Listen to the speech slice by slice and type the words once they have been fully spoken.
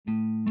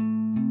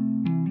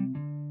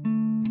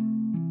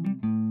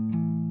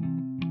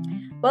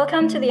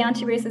Welcome to the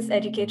Anti-Racist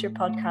Educator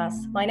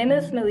podcast. My name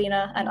is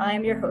Melina and I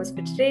am your host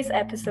for today's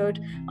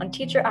episode on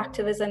teacher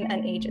activism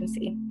and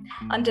agency.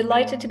 I'm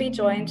delighted to be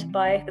joined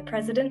by the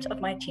president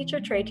of my teacher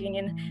trade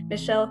union,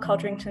 Michelle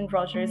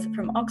Codrington-Rogers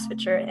from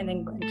Oxfordshire in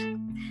England.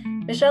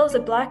 Michelle is a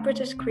Black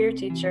British queer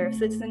teacher of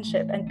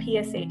citizenship and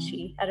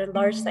PSHE at a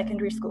large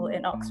secondary school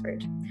in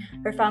Oxford.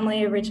 Her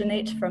family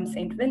originate from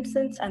St.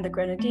 Vincent and the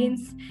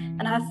Grenadines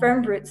and have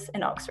firm roots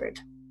in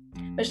Oxford.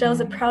 Michelle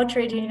is a proud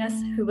trade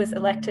unionist who was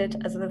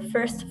elected as the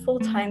first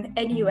full-time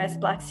NUS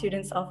Black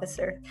Students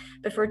Officer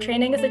before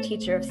training as a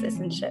teacher of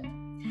citizenship.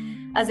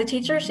 As a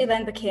teacher, she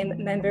then became a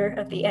member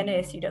of the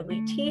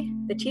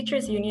NASUWT, the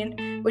teachers'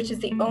 union, which is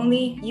the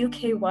only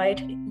UK-wide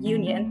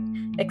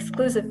union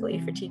exclusively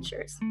for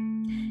teachers.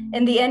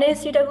 In the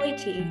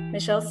NASUWT,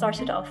 Michelle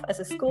started off as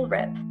a school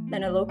rep,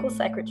 then a local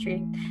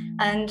secretary,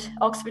 and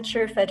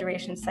Oxfordshire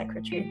Federation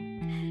secretary.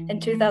 In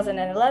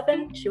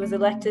 2011, she was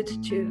elected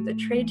to the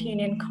Trade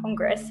Union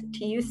Congress,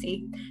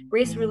 TUC,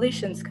 Race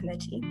Relations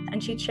Committee,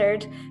 and she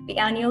chaired the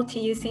annual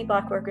TUC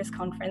Black Workers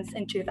Conference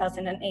in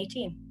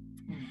 2018.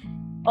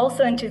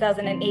 Also in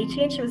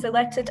 2018, she was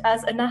elected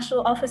as a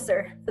national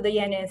officer for the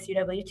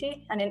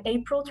NASUWT, and in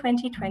April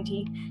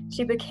 2020,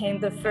 she became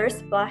the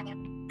first Black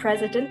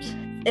president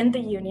in the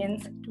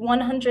union's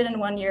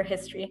 101-year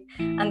history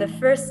and the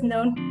first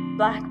known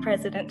Black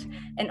president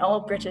in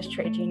all British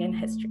trade union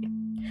history.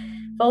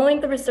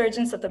 Following the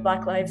resurgence of the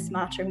Black Lives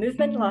Matter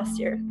movement last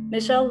year,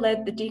 Michelle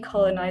led the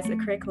Decolonize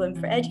the Curriculum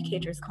for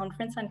Educators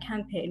conference and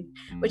campaign,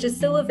 which is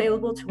still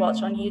available to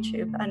watch on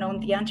YouTube and on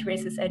the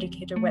Anti-Racist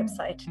Educator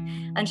website.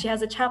 And she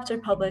has a chapter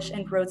published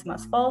in Roads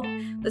Must Fall,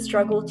 The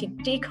Struggle to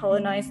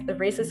Decolonize the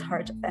Racist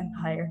Heart of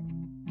Empire.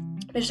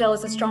 Michelle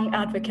is a strong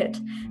advocate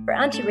for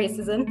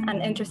anti-racism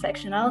and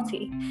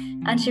intersectionality,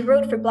 and she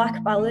wrote for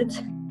Black Ballad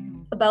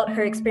about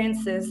her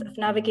experiences of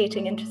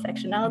navigating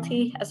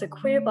intersectionality as a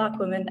queer Black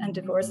woman and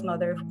divorced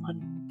mother of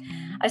one.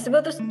 I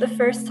suppose the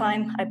first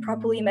time I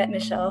properly met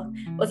Michelle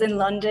was in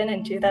London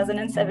in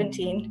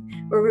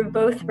 2017, where we were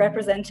both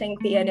representing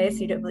the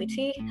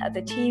NASUWT at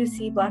the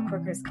TUC Black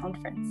Workers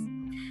Conference.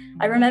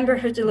 I remember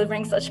her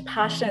delivering such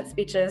passionate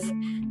speeches,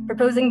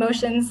 proposing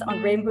motions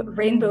on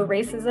rainbow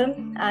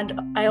racism, and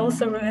I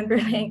also remember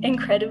being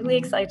incredibly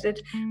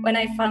excited when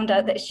I found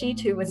out that she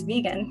too was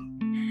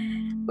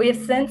vegan. We have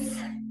since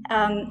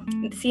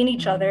seen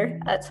each other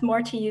at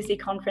more TUC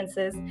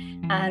conferences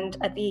and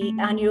at the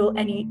annual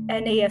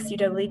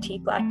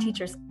NASUWT Black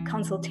Teachers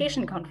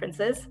Consultation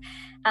Conferences,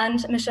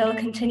 and Michelle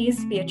continues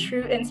to be a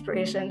true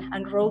inspiration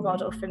and role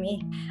model for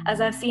me,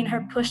 as I've seen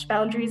her push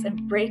boundaries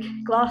and break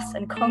glass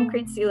and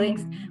concrete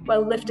ceilings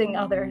while lifting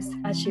others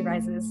as she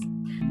rises.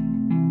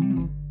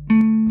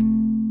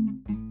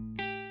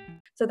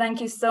 So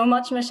thank you so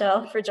much,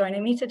 Michelle, for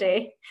joining me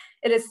today.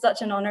 It is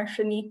such an honor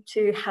for me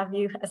to have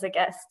you as a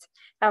guest.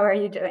 How are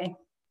you doing?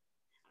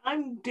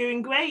 I'm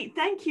doing great.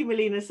 Thank you,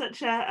 Melina.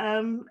 Such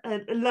a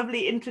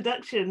lovely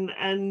introduction,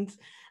 and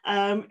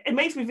it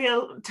makes me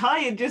feel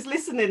tired just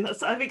listening.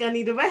 So I think I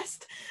need a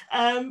rest.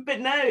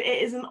 But no,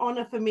 it is an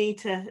honor for me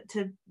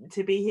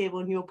to be here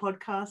on your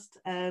podcast.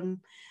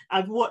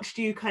 I've watched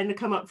you kind of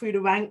come up through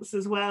the ranks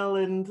as well,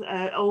 and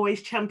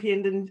always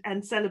championed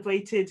and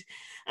celebrated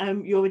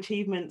your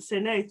achievements. So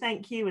no,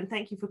 thank you, and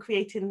thank you for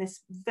creating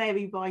this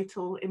very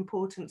vital,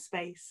 important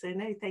space. So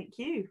no, thank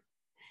you.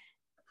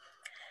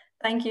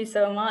 Thank you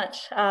so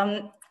much.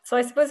 So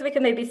I suppose we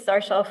can maybe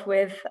start off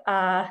with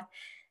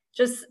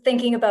just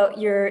thinking about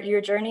your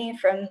journey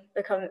from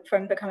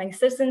becoming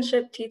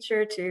citizenship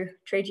teacher to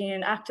trade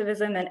union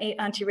activism and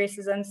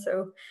anti-racism.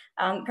 So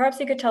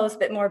perhaps you could tell us a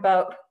bit more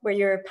about where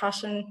your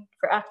passion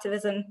for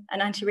activism and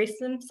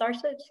anti-racism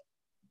started.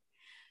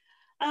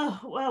 Oh,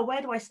 well,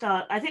 where do I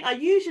start? I think I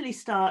usually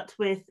start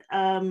with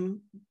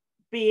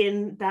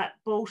being that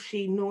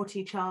bolshy,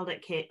 naughty child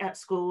at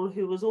school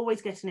who was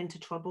always getting into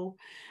trouble,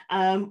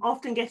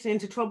 often getting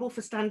into trouble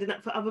for standing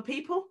up for other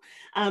people,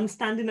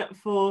 standing up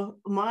for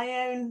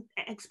my own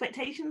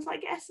expectations, I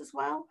guess, as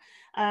well.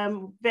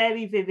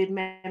 Very vivid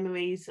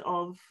memories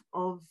of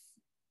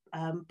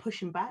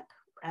pushing back.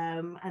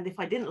 And if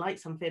I didn't like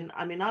something,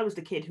 I mean, I was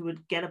the kid who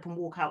would get up and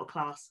walk out of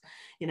class.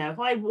 You know, if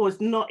I was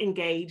not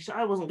engaged,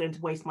 I wasn't going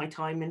to waste my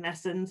time in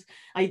lessons.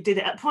 I did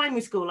it at primary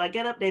school. I'd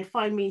get up, they'd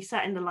find me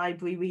sat in the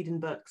library reading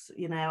books.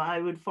 You know, I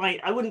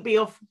wouldn't be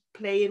off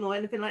playing or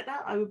anything like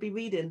that. I would be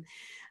reading.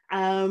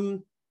 My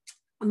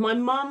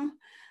mum,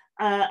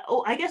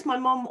 I guess my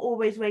mum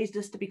always raised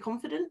us to be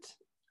confident.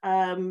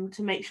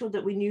 To make sure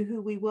that we knew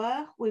who we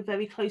were. We're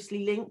very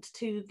closely linked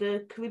to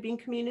the Caribbean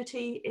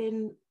community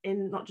in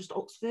not just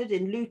Oxford,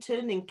 in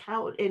Luton, in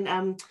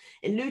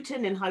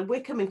Luton, in High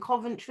Wycombe, in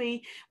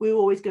Coventry. We were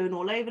always going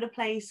all over the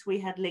place. We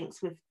had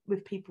links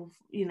with people,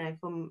 you know,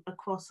 from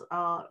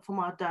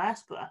our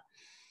diaspora.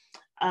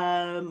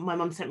 My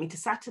mum sent me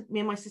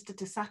and my sister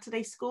to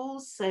Saturday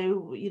schools.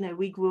 So, you know,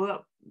 we grew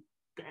up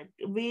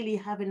really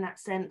having that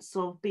sense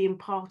of being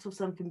part of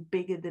something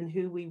bigger than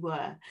who we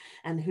were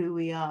and who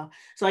we are.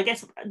 So I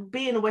guess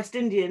being a West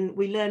Indian,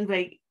 we learn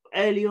very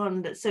early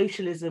on that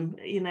socialism,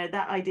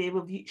 that idea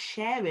of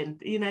sharing,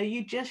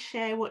 you just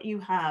share what you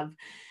have.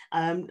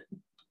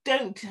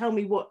 Don't tell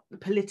me what the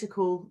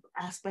political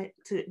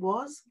aspect it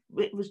was.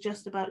 It was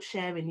just about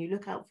sharing. You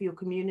look out for your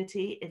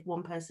community. If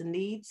one person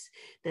needs,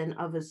 then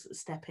others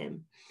step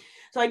in.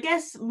 So I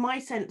guess my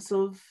sense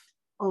of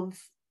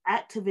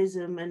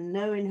activism and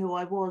knowing who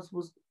I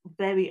was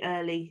very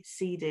early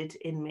seeded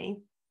in me.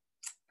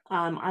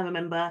 I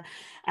remember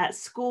at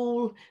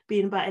school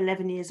being about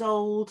 11 years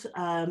old,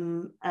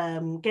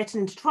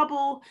 getting into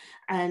trouble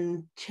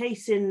and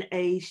chasing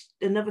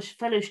another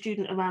fellow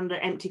student around an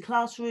empty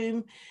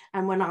classroom.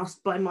 And when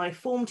asked by my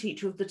form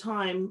teacher of the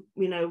time,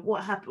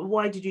 what happened,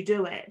 why did you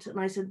do it? And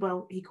I said,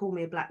 well, he called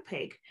me a black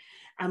pig.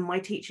 And my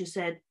teacher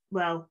said,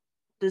 well,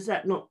 does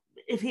that not,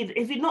 if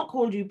he'd not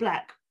called you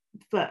black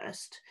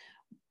first,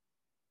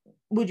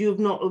 would you have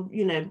not,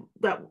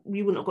 that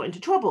you wouldn't have got into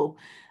trouble?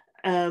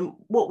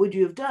 What would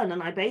you have done?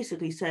 And I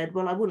basically said,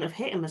 well, I wouldn't have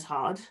hit him as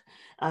hard.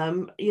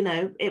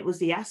 It was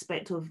the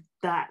aspect of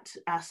that,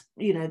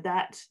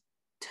 that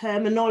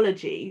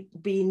terminology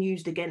being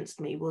used against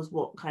me was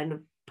what kind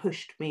of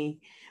pushed my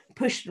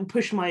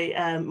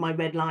my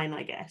red line,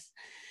 I guess.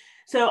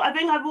 So I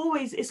think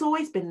it's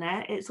always been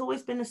there. It's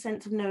always been a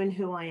sense of knowing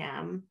who I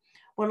am.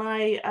 When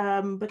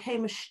I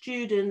became a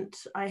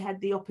student, I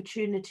had the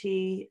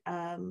opportunity,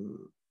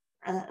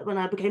 when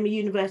I became a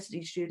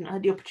university student, I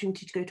had the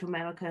opportunity to go to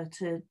America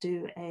to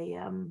do a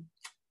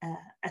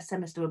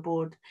semester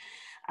abroad.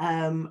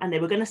 And they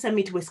were going to send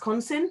me to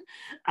Wisconsin.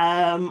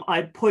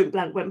 I point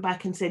blank went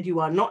back and said, you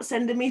are not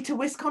sending me to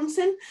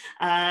Wisconsin.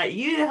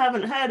 You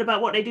haven't heard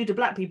about what they do to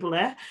Black people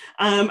there.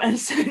 And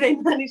so they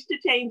managed to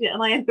change it,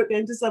 and I ended up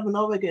going to Southern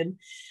Oregon.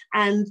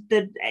 And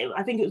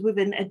I think it was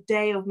within a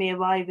day of me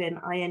arriving,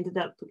 I ended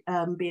up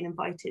being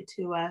invited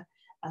to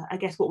I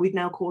guess what we'd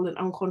now call an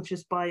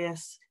unconscious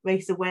bias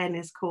race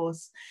awareness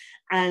course.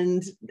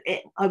 And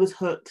I was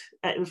hooked.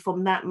 It was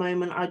from that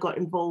moment I got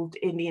involved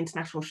in the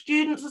International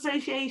Students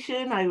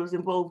Association. I was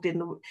involved in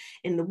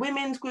the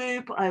women's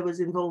group. I was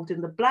involved in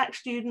the Black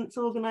Students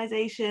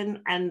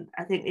Organization. And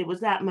I think it was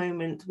that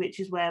moment, which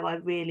is where I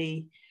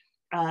really,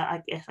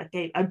 I guess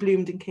I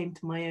bloomed and came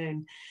to my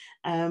own.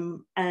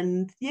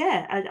 And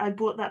yeah, I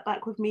brought that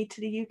back with me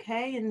to the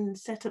UK and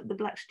set up the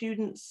Black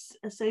Students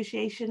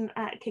Association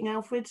at King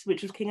Alfred's,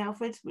 which was King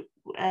Alfred's,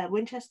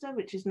 Winchester,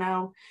 which is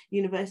now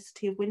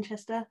University of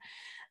Winchester,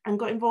 and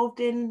got involved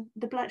in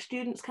the Black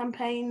Students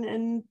campaign,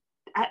 and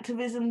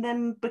activism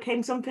then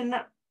became something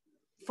that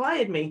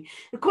fired me.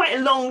 Quite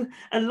a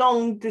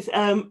long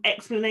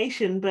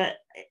explanation, but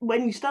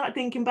when you start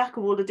thinking back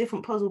of all the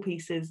different puzzle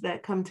pieces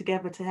that come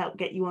together to help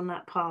get you on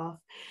that path,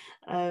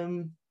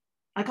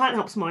 I can't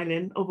help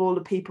smiling of all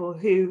the people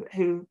who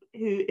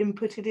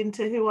inputted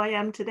into who I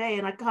am today,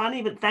 and I can't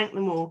even thank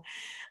them all.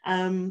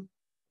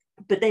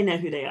 But they know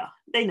who they are.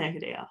 They know who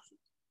they are.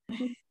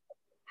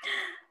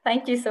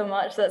 Thank you so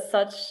much. That's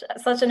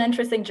such an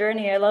interesting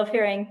journey. I love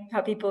hearing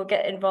how people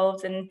get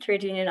involved in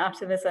trade union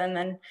activism,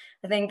 and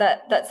I think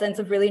that sense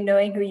of really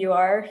knowing who you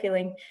are,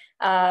 feeling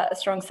a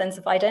strong sense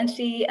of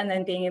identity, and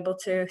then being able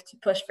to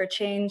push for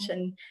change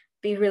and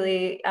be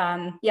really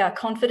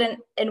confident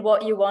in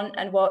what you want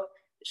and what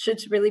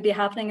should really be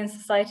happening in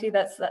society.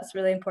 That's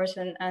really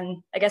important. And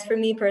I guess for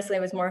me personally,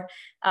 it was more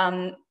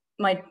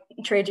my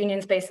trade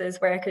union spaces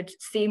where I could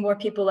see more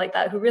people like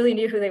that who really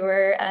knew who they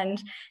were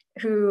and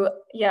who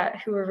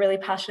were really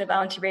passionate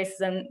about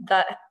anti-racism.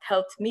 That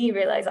helped me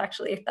realize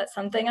actually that's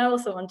something I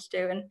also want to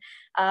do.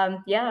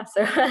 And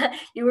so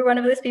you were one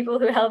of those people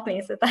who helped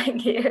me, so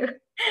thank you.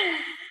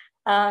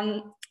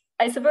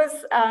 I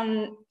suppose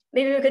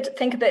maybe we could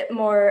think a bit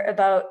more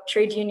about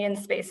trade union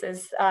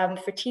spaces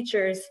for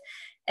teachers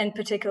in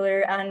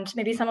particular, and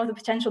maybe some of the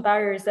potential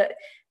barriers that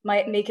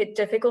might make it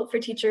difficult for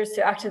teachers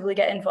to actively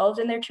get involved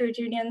in their trade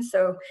unions.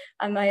 So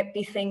I might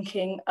be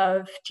thinking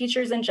of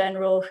teachers in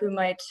general who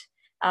might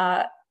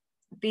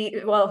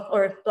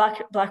or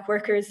black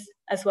workers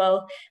as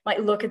well,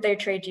 might look at their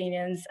trade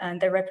unions and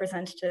their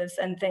representatives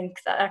and think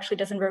that actually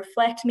doesn't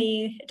reflect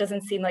me, it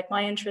doesn't seem like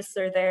my interests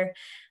are there.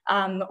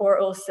 Or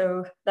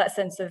also that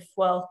sense of,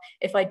 well,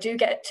 if I do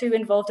get too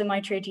involved in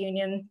my trade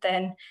union,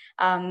 then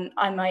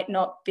I might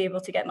not be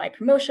able to get my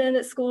promotion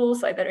at school,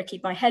 so I better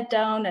keep my head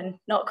down and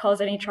not cause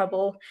any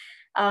trouble.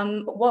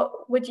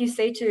 What would you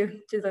say to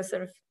those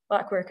sort of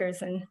black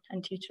workers and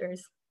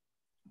teachers?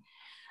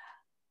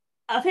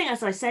 I think,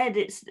 as I said,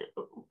 it's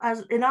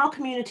as in our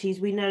communities,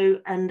 we know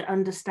and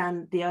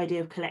understand the idea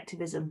of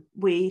collectivism.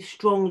 We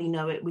strongly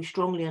know it. We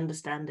strongly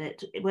understand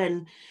it.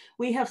 When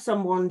we have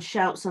someone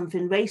shout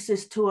something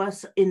racist to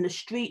us in the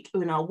street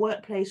or in our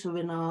workplace or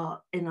in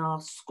our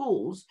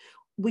schools,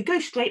 we go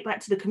straight back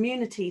to the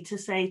community to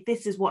say,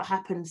 this is what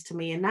happens to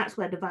me. And that's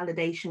where the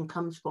validation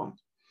comes from.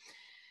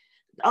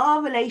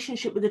 Our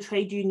relationship with the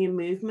trade union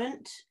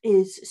movement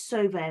is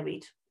so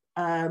varied.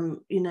 In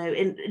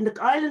the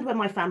island where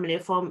my family are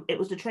from, it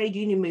was the trade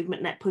union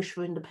movement that pushed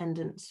for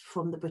independence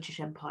from the British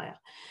Empire,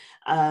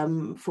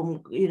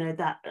 from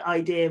that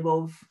idea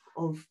of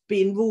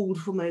being ruled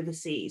from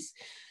overseas.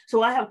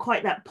 So I have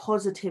quite that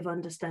positive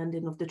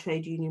understanding of the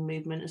trade union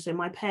movement. And so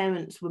my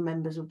parents were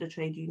members of the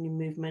trade union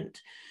movement.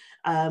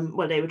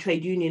 Well, they were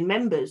trade union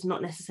members,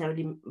 not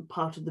necessarily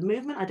part of the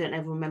movement. I don't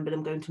ever remember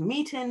them going to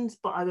meetings,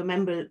 but I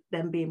remember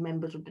them being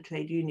members of the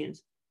trade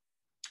unions.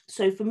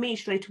 So for me,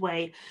 straight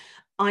away,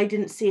 I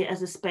didn't see it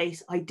as a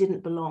space I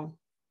didn't belong.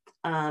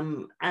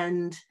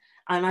 And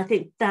I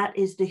think that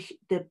is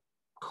the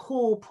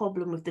core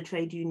problem with the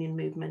trade union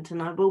movement.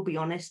 And I will be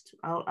honest,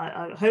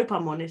 I hope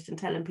I'm honest in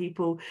telling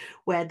people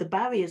where the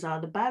barriers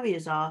are. The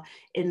barriers are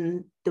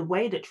in the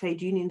way that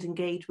trade unions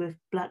engage with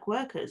Black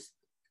workers.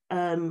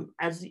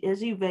 As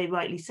you very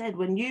rightly said,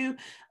 when you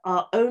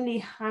are only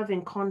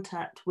having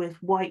contact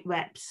with white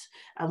reps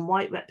and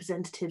white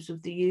representatives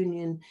of the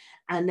union,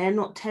 and they're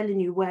not telling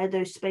you where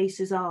those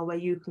spaces are where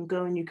you can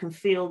go and you can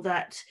feel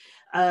that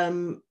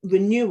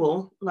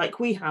renewal,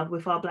 like we have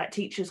with our Black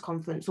Teachers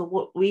Conference, or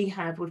what we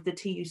have with the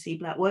TUC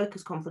Black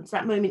Workers Conference,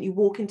 that moment you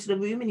walk into the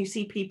room and you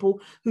see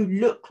people who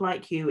look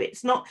like you.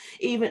 It's not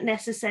even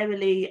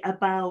necessarily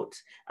about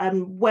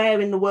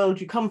where in the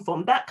world you come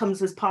from. That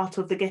comes as part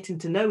of the getting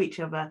to know each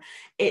other.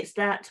 It's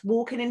that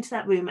walking into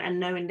that room and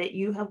knowing that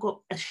you have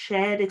got a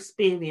shared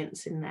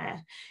experience in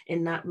there,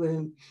 in that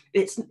room.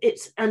 It's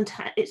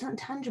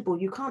intangible.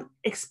 You can't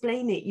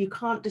explain it, you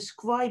can't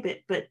describe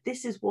it, but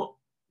this is what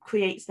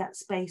creates that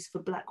space for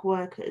Black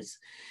workers.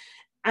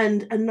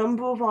 And a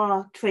number of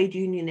our trade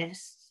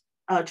unions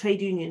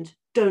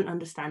don't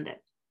understand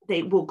it.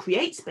 They will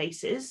create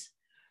spaces,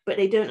 but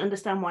they don't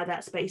understand why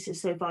that space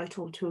is so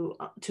vital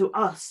to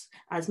us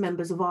as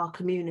members of our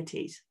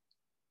communities.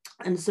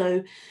 And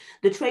so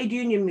the trade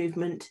union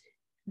movement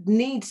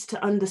needs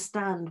to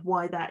understand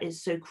why that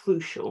is so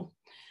crucial.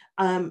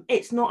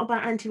 It's not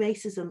about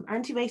anti-racism.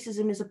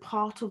 Anti-racism is a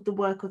part of the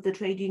work of the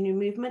trade union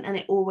movement, and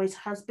it always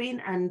has been.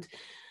 And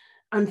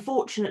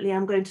unfortunately,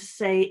 I'm going to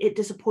say it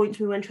disappoints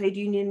me when trade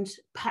unions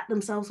pat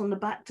themselves on the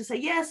back to say,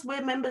 yes,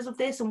 we're members of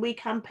this and we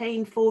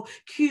campaign for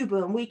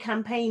Cuba and we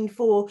campaign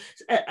for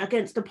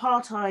against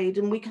apartheid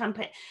and we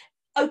campaign.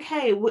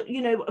 Okay,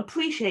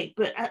 appreciate,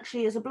 but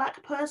actually as a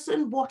Black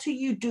person, what are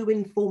you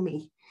doing for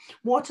me?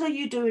 What are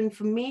you doing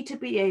for me to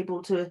be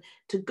able to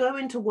go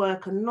into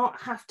work and not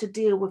have to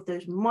deal with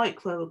those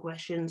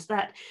microaggressions,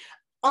 that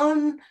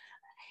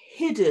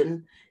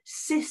unhidden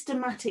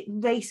systematic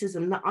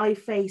racism that I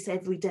face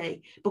every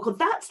day? Because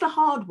that's the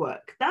hard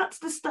work. That's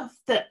the stuff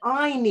that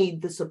I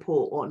need the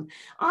support on.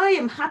 I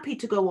am happy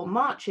to go on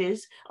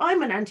marches.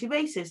 I'm an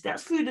anti-racist.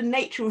 That's through the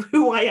nature of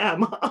who I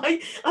am.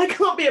 I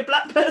can't be a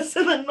Black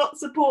person and not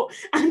support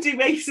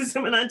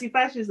anti-racism and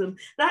anti-fascism.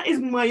 That is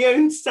my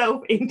own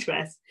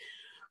self-interest.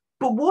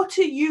 But what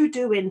are you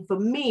doing for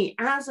me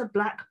as a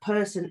Black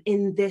person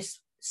in this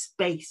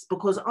space?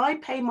 Because I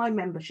pay my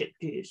membership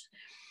dues.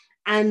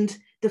 And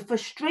the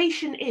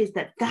frustration is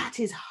that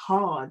is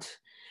hard,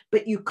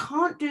 but you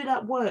can't do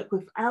that work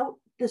without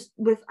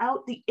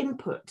the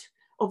input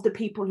of the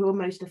people who are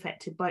most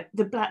affected, by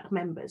the Black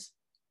members.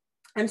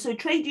 And so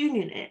trade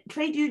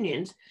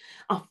unions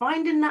are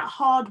finding that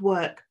hard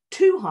work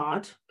too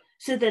hard,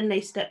 so then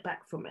they step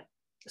back from it.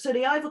 So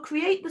they either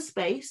create the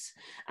space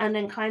and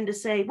then kind of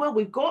say, well,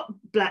 we've got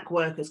Black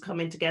workers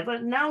coming together.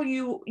 Now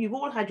you've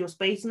all had your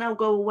space, now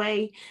go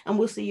away and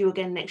we'll see you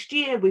again next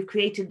year. We've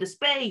created the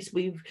space.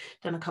 We've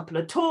done a couple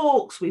of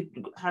talks. We've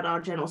had our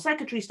general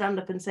secretary stand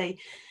up and say,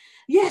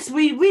 yes,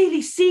 we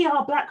really see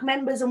our Black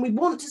members and we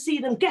want to see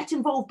them get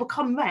involved,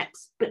 become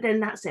reps, but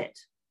then that's it.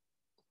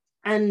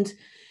 And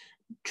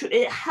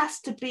it has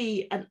to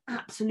be an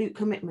absolute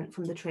commitment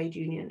from the trade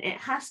union. It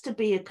has to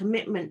be a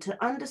commitment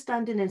to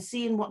understanding and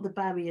seeing what the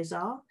barriers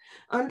are,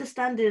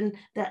 understanding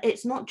that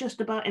it's not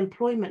just about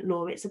employment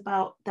law, it's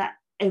about that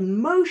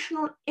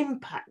emotional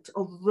impact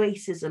of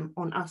racism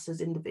on us as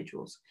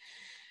individuals.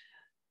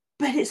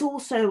 But it's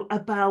also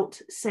about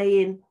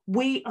saying,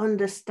 we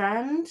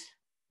understand,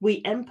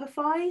 we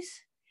empathize,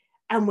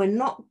 and we're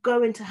not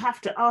going to have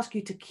to ask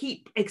you to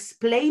keep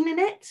explaining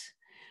it,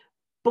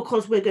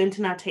 because we're going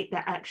to now take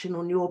that action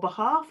on your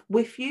behalf,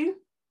 with you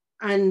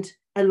and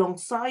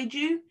alongside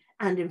you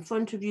and in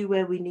front of you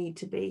where we need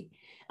to be.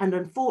 And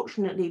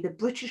unfortunately, the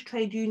British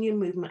trade union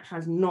movement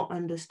has not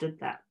understood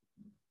that.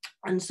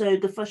 And so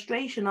the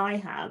frustration I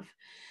have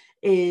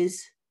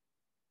is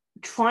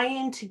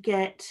trying to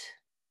get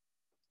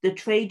the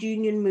trade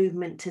union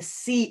movement to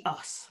see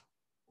us,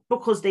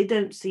 because they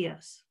don't see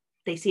us.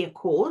 They see a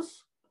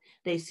cause.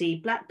 They see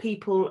Black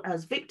people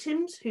as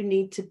victims who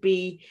need to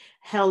be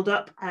held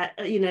up,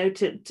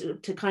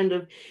 to kind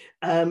of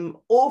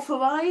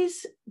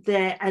authorize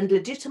and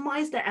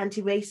legitimize their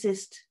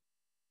anti-racist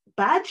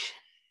badge,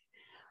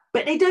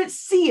 but they don't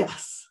see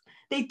us.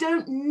 They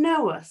don't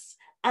know us.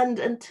 And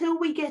until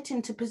we get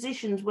into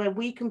positions where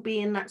we can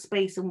be in that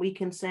space and we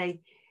can say,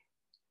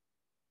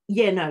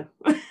 yeah, no,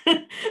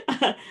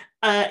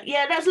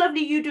 yeah, that's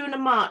lovely you doing a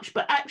march,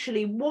 but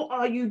actually, what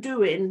are you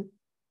doing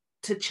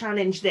to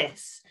challenge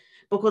this?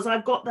 Because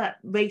I've got that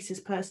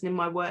racist person in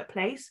my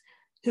workplace,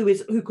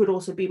 who could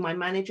also be my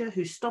manager,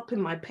 who's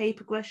stopping my pay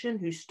progression,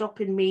 who's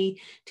stopping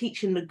me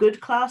teaching the good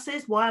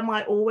classes. Why am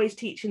I always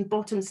teaching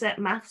bottom set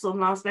maths on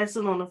last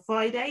lesson on a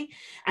Friday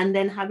and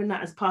then having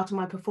that as part of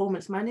my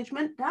performance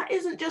management? That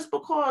isn't just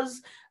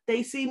because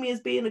they see me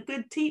as being a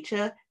good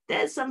teacher.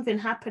 There's something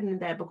happening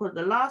there, because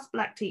the last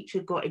Black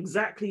teacher got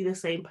exactly the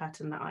same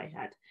pattern that I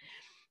had.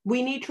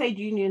 We need trade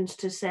unions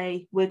to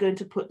say, we're going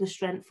to put the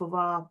strength of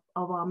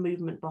our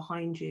movement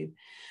behind you.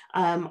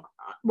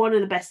 One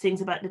of the best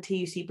things about the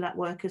TUC Black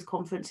Workers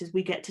Conference is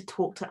we get to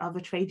talk to other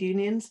trade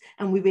unions,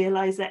 and we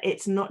realise that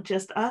it's not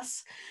just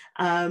us.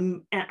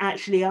 And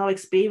actually, our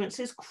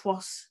experiences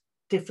cross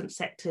different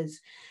sectors.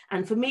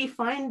 And for me,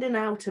 finding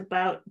out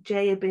about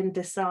Jaya bin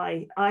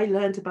Desai, I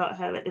learned about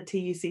her at the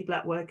TUC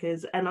Black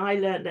Workers, and I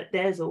learned that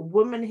there's a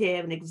woman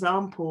here, an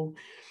example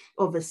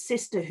of a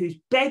sister who's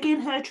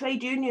begging her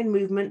trade union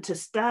movement to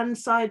stand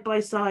side by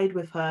side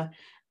with her,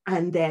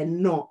 and they're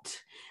not.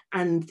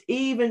 And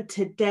even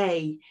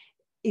today,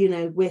 you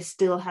know, we're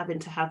still having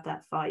to have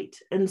that fight.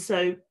 And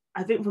so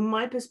I think from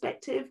my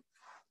perspective,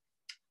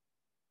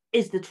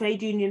 is the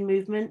trade union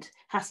movement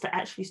has to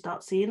actually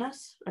start seeing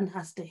us and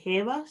has to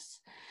hear us,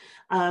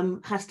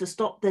 has to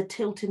stop the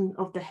tilting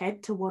of the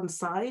head to one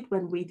side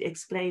when we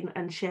explain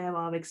and share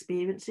our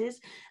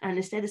experiences. And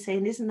instead of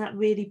saying, isn't that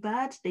really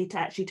bad? They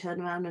actually turn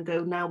around and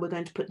go, now we're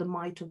going to put the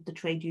might of the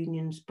trade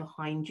unions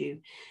behind you.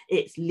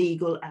 It's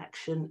legal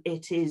action.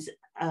 It is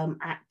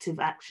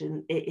active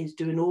action. It is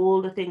doing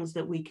all the things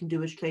that we can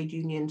do as trade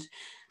unions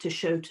to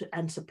show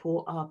and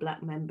support our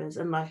Black members.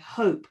 And I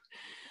hope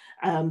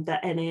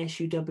that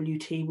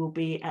NASUWT will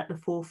be at the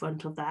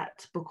forefront of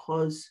that,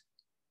 because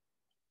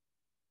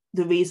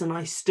the reason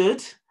I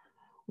stood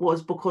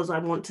was because I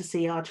want to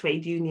see our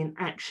trade union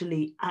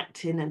actually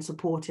acting and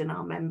supporting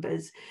our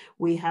members.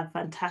 We have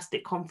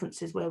fantastic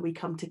conferences where we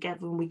come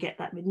together and we get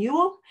that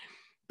renewal,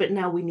 but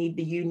now we need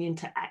the union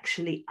to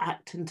actually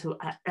act and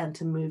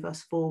to move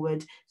us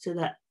forward, so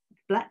that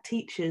Black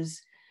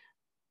teachers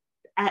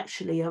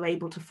actually are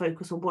able to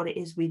focus on what it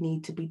is we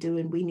need to be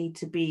doing. We need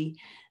to be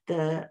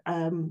the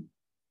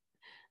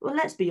well,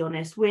 let's be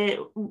honest, we're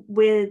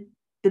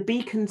the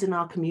beacons in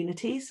our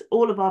communities.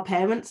 All of our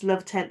parents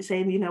love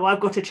saying, you know, I've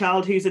got a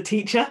child who's a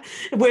teacher.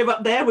 We're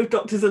up there with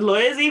doctors and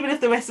lawyers, even if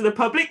the rest of the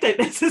public don't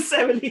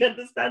necessarily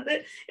understand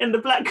it. In the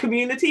Black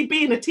community,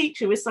 being a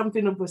teacher is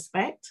something of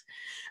respect.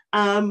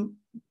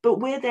 But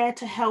we're there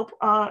to help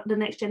the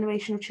next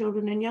generation of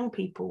children and young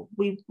people.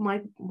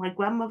 My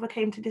grandmother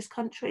came to this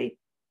country,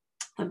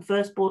 and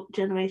first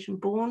generation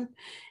born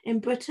in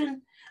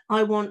Britain.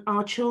 I want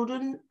our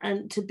children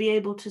to be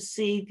able to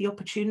see the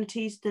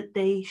opportunities that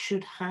they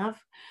should have,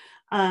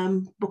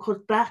 because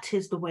that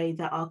is the way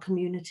that our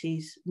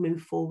communities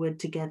move forward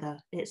together.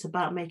 It's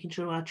about making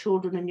sure our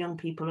children and young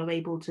people are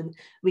able to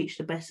reach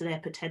the best of their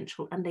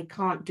potential, and they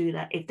can't do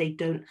that if they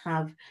don't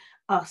have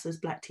us as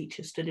Black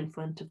teachers stood in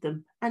front of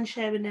them and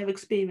sharing their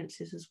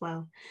experiences as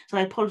well. So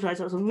I apologise,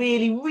 that was a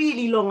really,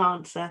 really long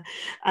answer.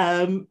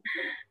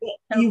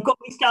 You've got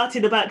me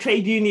started about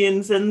trade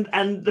unions and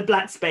the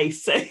Black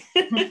space. So.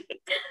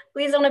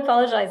 Please don't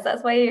apologise,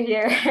 that's why you're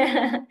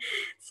here.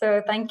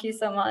 So thank you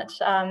so much.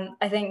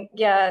 I think,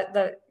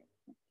 yeah,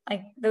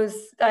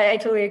 I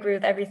totally agree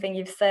with everything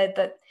you've said,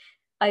 that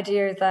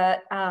idea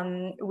that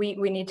we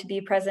need to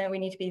be present, we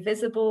need to be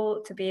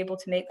visible to be able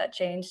to make that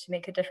change, to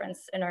make a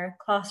difference in our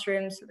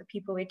classrooms, with the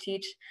people we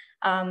teach.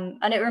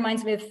 And it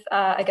reminds me of,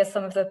 I guess,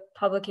 some of the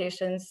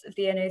publications of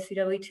the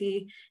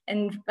NACWT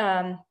in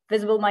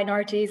visible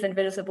minorities and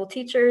visible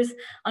teachers.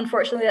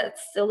 Unfortunately,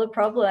 that's still a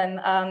problem.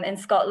 In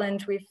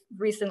Scotland, we've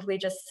recently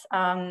just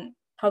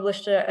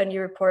published a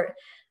new report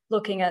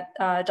looking at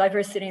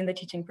diversity in the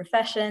teaching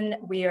profession.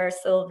 We are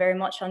still very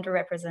much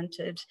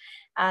underrepresented,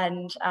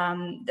 and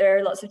there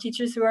are lots of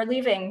teachers who are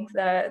leaving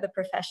the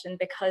profession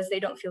because they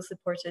don't feel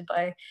supported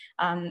by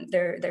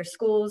their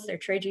schools, their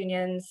trade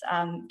unions,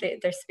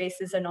 their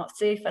spaces are not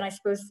safe. And I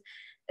suppose,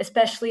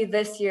 especially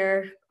this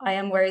year, I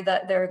am worried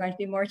that there are going to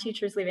be more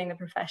teachers leaving the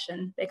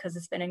profession, because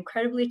it's been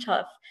incredibly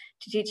tough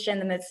to teach in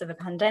the midst of a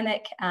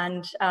pandemic,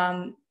 and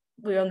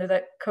we all know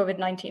that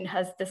COVID-19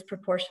 has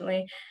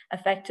disproportionately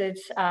affected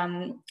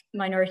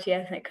minority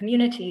ethnic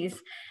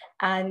communities.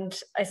 And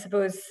I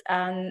suppose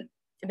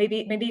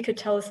maybe you could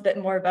tell us a bit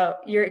more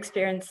about your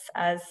experience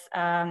as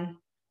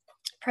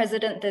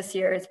president this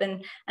year. It's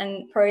been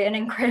probably an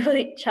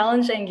incredibly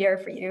challenging year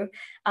for you.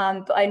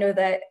 But I know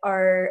that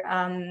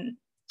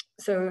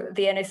so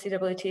the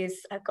NACWT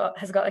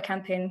has got a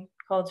campaign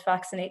called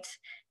Vaccinate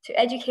to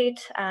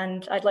Educate,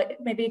 and I'd like,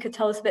 maybe you could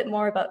tell us a bit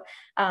more about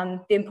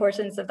the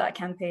importance of that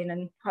campaign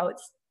and how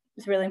it's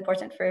really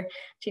important for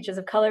teachers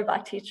of colour,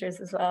 Black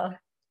teachers as well.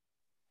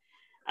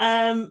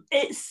 I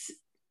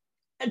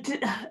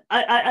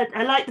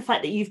like the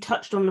fact that you've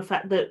touched on the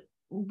fact that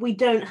we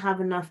don't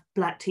have enough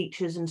Black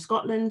teachers in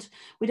Scotland.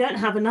 We don't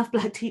have enough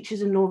Black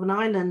teachers in Northern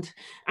Ireland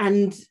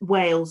and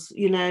Wales.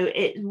 You know,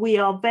 we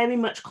are very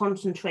much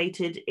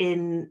concentrated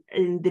in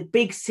the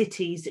big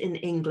cities in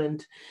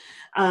England,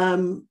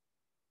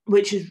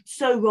 which is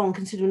so wrong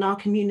considering our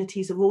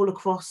communities are all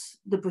across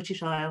the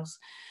British Isles.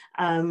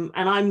 And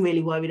I'm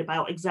really worried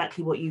about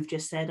exactly what you've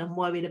just said. I'm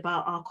worried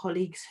about our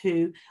colleagues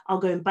who are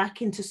going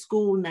back into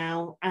school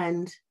now,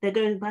 and they're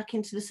going back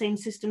into the same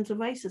systems of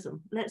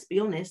racism. Let's be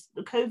honest,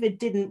 the COVID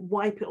didn't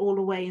wipe it all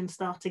away and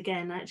start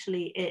again.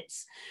 Actually,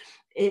 it's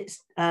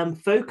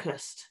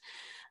focused.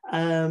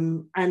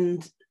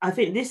 And I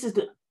think this is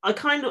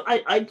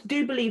I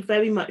do believe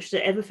very much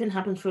that everything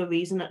happens for a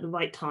reason at the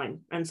right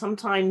time. And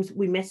sometimes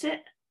we miss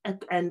it,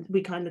 and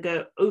we kind of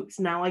go, oops,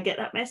 now I get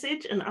that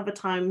message. And other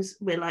times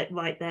we're like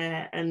right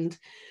there. And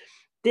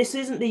this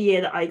isn't the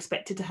year that I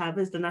expected to have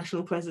as the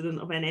national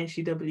president of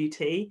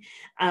NASUWT.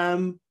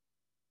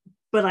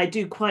 But I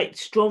do quite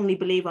strongly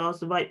believe I was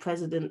the right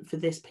president for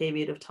this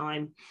period of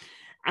time.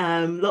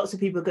 Lots of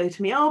people go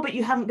to me, oh, but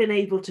you haven't been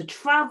able to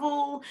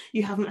travel,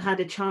 you haven't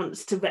had a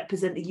chance to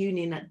represent the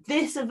union at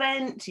this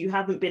event, you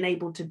haven't been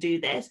able to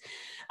do this.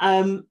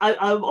 I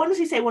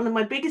honestly say one of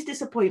my biggest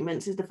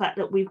disappointments is the fact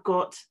that we've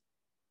got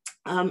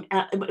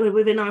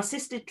within our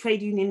assisted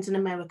trade unions in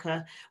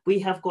America, we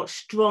have got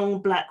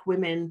strong Black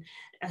women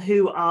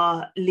who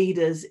are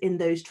leaders in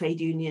those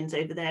trade unions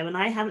over there. And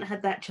I haven't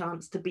had that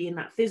chance to be in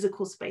that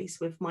physical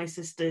space with my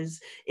sisters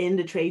in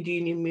the trade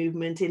union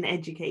movement, in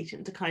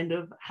education, to kind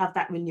of have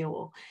that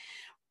renewal.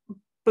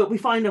 But we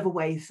find other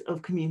ways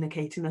of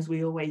communicating, as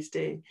we always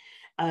do.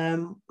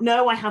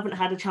 No, I haven't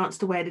had a chance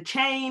to wear the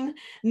chain.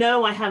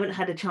 No, I haven't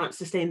had a chance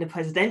to stay in the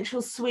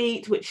presidential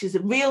suite, which is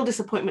a real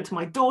disappointment to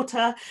my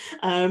daughter,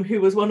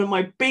 who was one of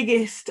my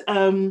biggest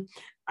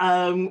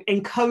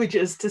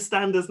encouragers to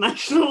stand as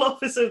national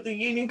officer of the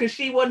union, because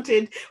she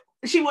wanted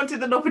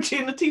an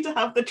opportunity to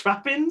have the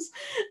trappings.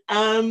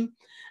 And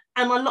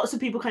lots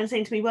of people kind of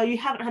saying to me, well, you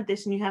haven't had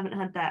this and you haven't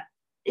had that.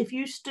 If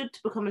you stood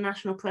to become a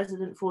national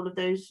president for all of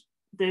those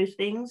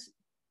things,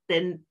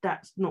 then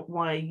that's not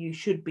why you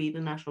should be the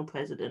national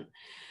president.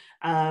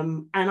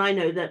 And I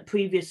know that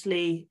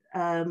previously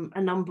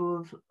a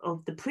number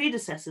of the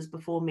predecessors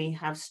before me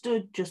have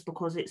stood just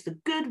because it's a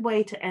good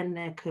way to end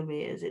their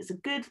careers. It's a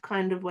good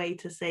kind of way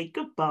to say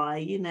goodbye,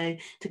 you know,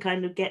 to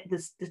kind of get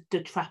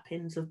the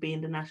trappings of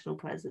being the national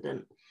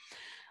president.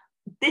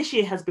 This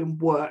year has been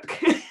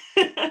work.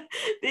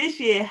 This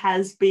year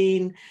has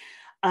been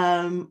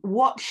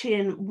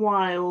watching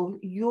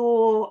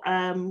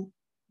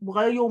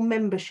while your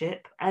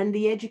membership and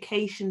the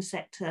education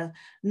sector,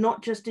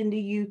 not just in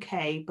the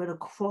UK, but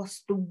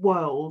across the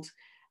world,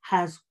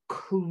 has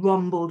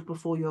crumbled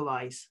before your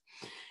eyes.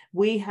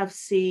 We have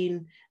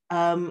seen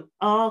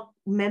our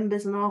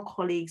members and our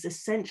colleagues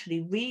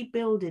essentially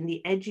rebuilding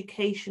the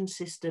education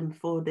system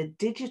for the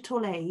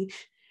digital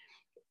age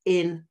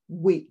in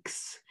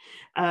weeks.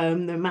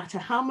 No matter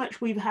how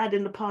much we've had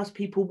in the past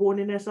people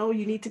warning us, oh,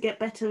 you need to get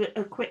better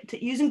equipped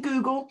at using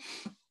Google,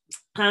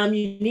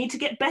 you need to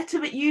get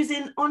better at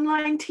using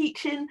online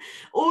teaching,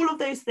 all of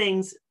those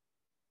things.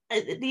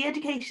 The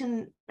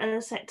education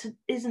sector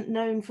isn't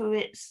known for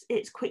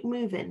its quick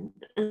moving.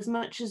 As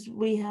much as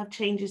we have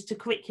changes to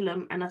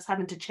curriculum and us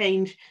having to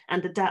change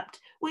and adapt,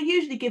 we're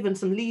usually given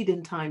some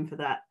lead-in time for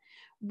that.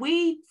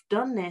 We've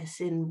done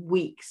this in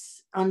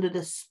weeks under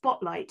the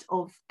spotlight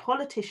of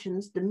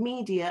politicians, the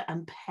media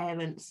and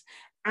parents,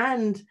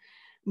 and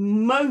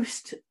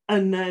most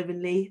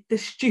unnervingly, the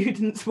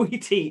students we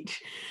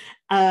teach.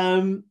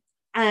 And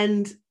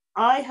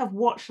I have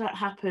watched that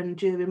happen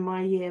during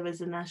my year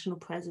as a national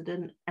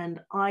president,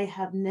 and I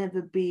have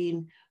never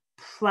been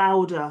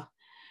prouder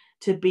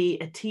to be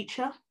a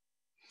teacher,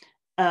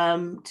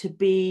 to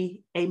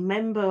be a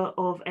member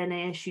of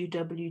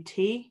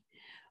NASUWT,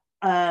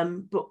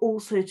 but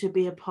also to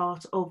be a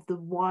part of the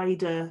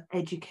wider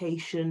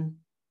education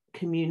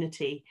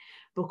community,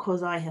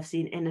 because I have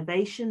seen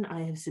innovation,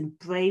 I have seen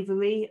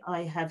bravery,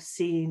 I have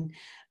seen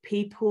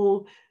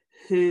people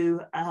who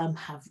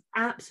have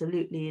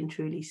absolutely and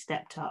truly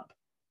stepped up.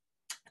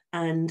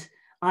 And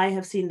I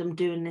have seen them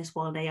doing this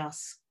while they are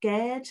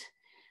scared,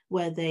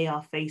 where they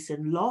are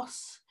facing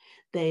loss,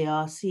 they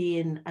are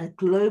seeing a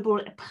global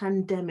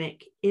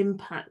pandemic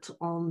impact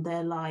on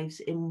their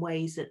lives in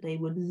ways that they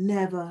would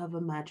never have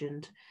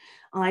imagined.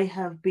 I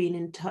have been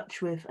in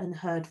touch with and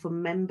heard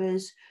from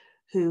members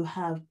who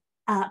have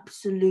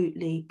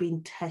absolutely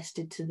been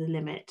tested to the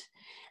limit.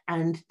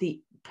 And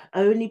the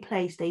only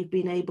place they've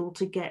been able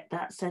to get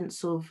that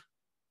sense of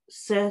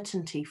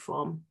certainty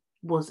from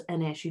was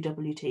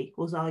NASUWT,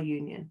 was our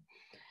union.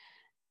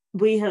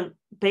 We have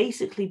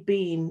basically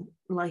been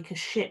like a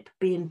ship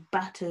being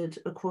battered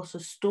across a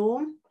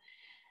storm,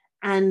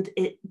 and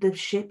the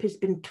ship has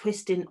been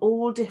twisting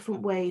all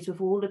different ways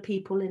with all the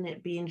people in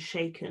it being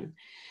shaken.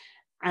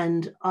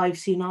 And I've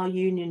seen our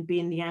union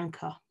being the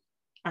anchor.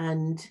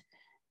 And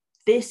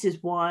this is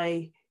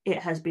why it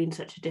has been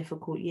such a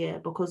difficult year,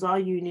 because our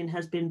union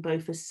has been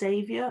both a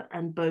savior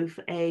and both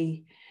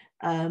a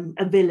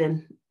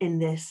villain in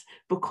this,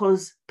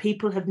 because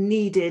people have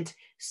needed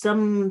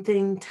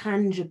something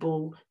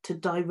tangible to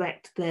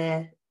direct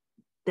their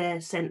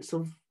sense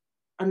of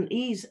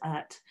unease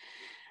at.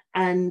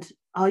 And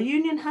our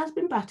union has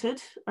been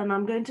battered, and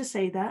I'm going to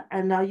say that,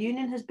 and our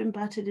union has been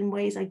battered in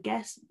ways I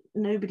guess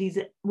nobody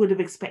would have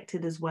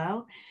expected as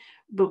well.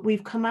 but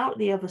we've come out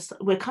the other side.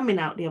 We're coming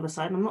out the other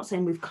side. I'm not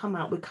saying we've come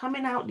out. We're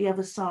coming out the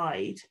other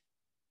side.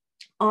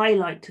 I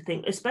like to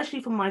think,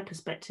 especially from my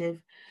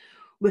perspective,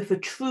 with a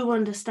true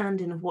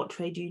understanding of what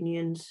trade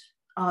unions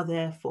are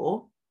there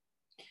for,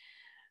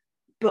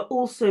 but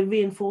also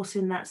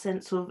reinforcing that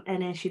sense of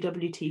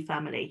NSUWT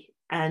family.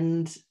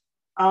 And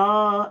we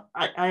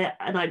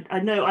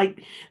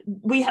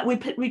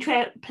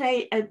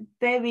play a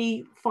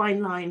very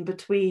fine line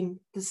between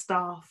the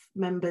staff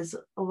members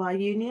of our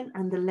union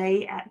and the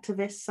lay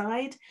activist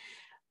side.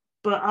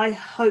 But I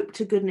hope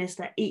to goodness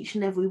that each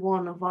and every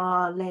one of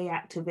our lay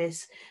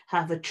activists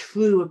have a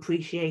true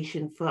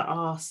appreciation for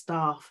our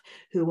staff,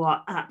 who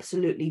are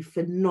absolutely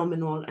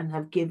phenomenal and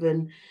have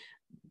given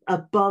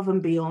above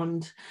and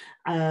beyond,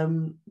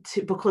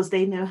 because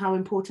they know how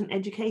important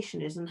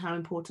education is and how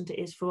important it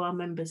is for our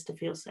members to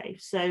feel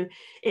safe. So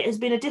it has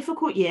been a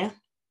difficult year.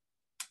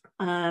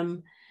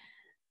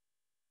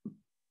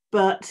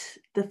 But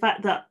the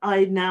fact that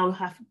I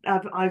now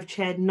I've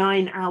chaired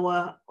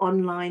 9-hour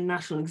online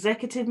national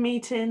executive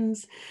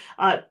meetings.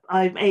 I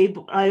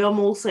am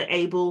also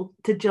able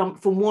to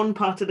jump from one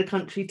part of the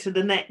country to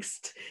the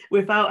next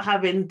without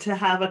having to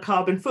have a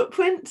carbon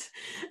footprint.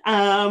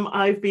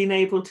 I've been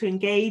able to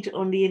engage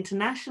on the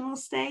international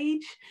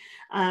stage.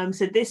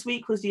 So this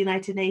week was the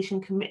United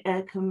Nations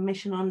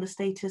Commission on the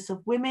Status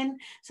of Women.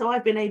 So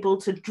I've been able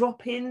to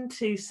drop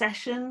into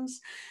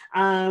sessions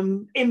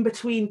in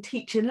between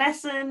teaching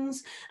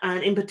lessons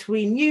and in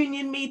between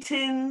union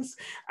meetings,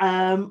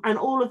 and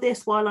all of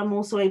this while I'm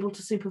also able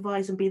to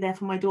supervise and be there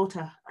for my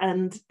daughter.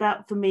 And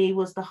that for me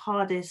was the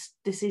hardest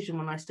decision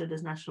when I stood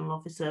as national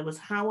officer, was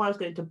how I was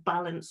going to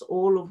balance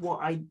all of what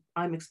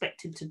I'm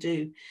expected to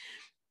do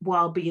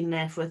while being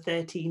there for a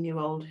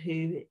 13-year-old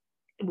who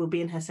will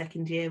be in her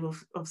second year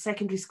of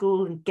secondary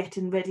school and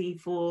getting ready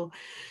for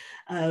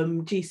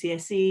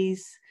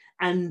GCSEs.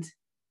 And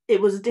it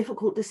was a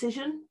difficult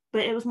decision,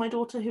 but it was my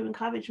daughter who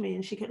encouraged me,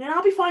 and she kept going,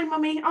 "I'll be fine,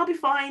 mummy, I'll be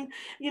fine.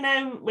 You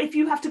know, if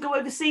you have to go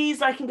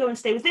overseas, I can go and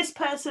stay with this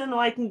person, or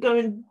I can go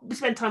and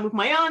spend time with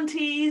my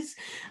aunties,"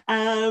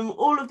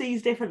 all of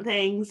these different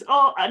things.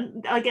 Oh,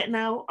 and I get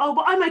now, "Oh,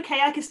 but I'm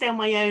okay, I can stay on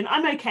my own,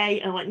 I'm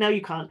okay." And I'm like, "No,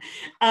 you can't."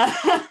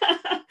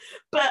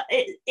 But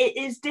it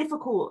is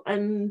difficult,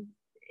 and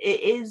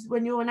it is,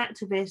 when you're an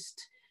activist,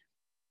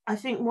 I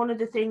think one of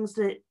the things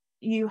that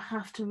you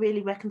have to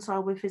really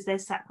reconcile with is their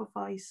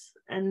sacrifice,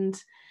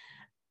 and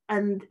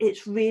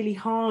it's really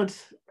hard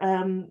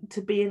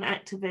to be an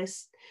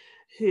activist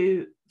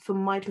who,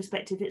 from my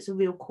perspective, it's a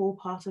real core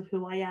part of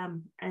who I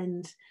am,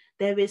 and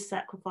there is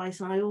sacrifice.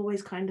 And I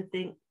always kind of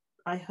think,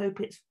 I hope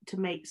it's to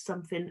make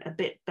something a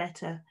bit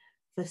better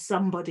for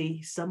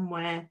somebody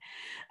somewhere,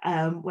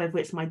 whether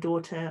it's my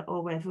daughter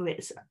or whether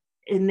it's,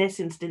 in this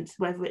instance,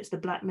 whether it's the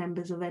Black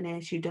members of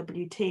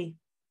NASUWT.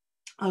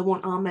 I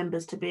want our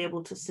members to be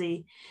able to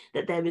see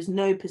that there is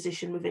no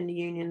position within the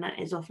union that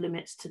is off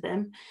limits to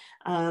them.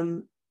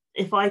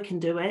 If I can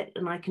do it,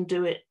 and I can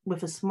do it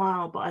with a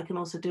smile, but I can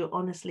also do it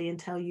honestly and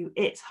tell you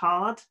it's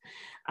hard.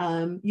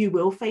 You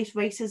will face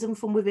racism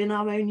from within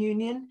our own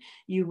union.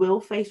 You will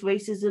face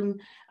racism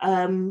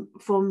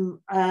from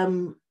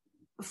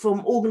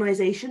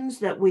organisations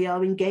that we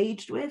are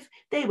engaged with.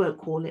 They won't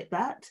call it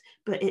that,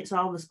 but it's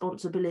our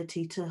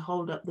responsibility to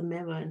hold up the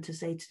mirror and to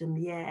say to them,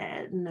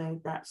 yeah, no,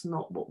 that's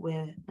not what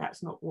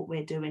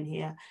we're doing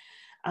here.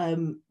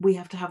 We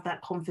have to have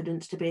that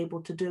confidence to be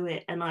able to do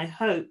it. And I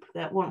hope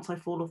that once I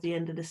fall off the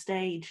end of the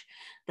stage,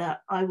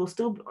 that I'll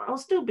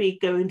still be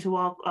going to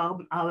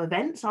our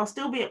events. I'll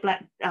still be at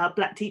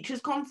Black Teachers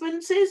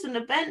Conferences and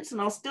events,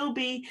 and I'll still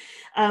be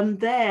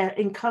there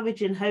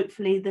encouraging,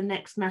 hopefully, the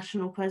next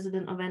national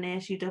president of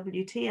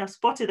NASUWT. I've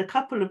spotted a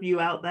couple of you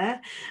out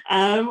there.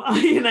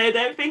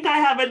 Don't think I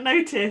haven't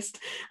noticed.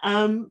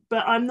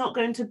 But I'm not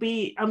going to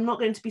be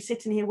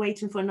sitting here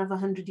waiting for another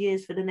 100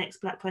 years for the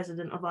next Black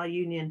president of our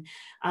union.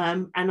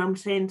 And I'm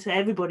saying to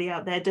everybody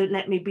out there, don't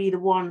let me be the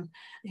one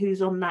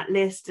who's on that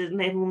list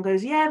and everyone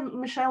goes, yeah,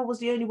 Michelle was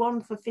the only one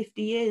for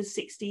 50 years,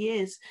 60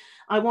 years.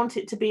 I want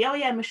it to be, oh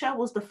yeah, Michelle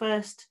was the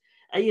first,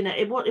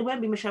 it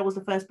won't be Michelle was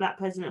the first Black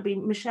president,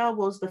 it'll be Michelle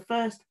was the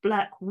first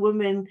Black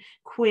woman,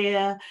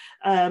 queer,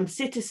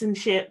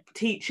 citizenship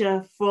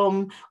teacher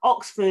from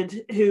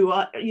Oxford who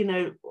are,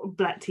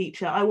 Black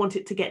teacher. I want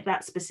it to get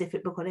that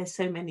specific because there's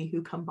so many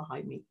who come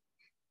behind me.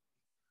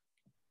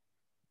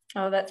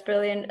 Oh, that's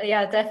brilliant.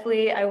 Yeah,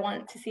 definitely. I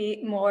want to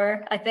see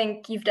more. I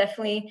think you've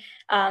definitely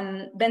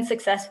been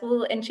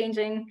successful in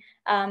changing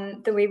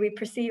the way we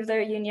perceive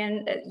their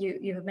union.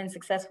 You have been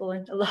successful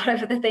in a lot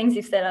of the things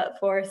you've set up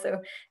for. So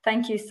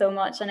thank you so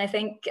much. And I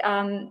think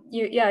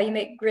you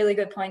make really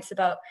good points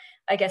about,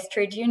 I guess,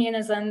 trade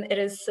unionism. It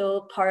is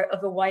still part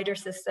of a wider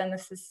system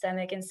of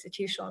systemic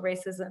institutional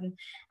racism.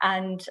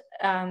 And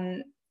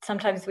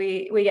sometimes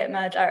we get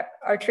mad at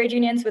our trade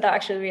unions without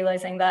actually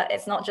realizing that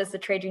it's not just the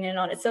trade union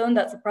on its own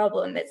that's a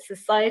problem, it's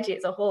society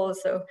as a whole.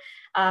 So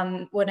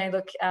when I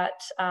look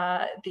at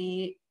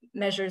the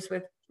measures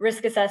with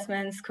risk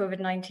assessments,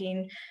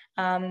 COVID-19,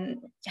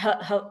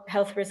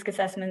 health risk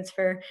assessments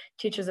for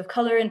teachers of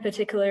colour in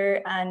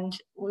particular. And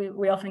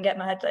we often get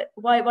mad, like,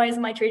 why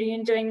isn't my trade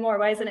union doing more?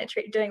 Why isn't it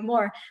doing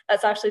more?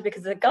 That's actually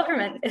because the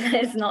government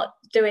is not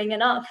doing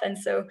enough. And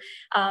so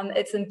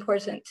it's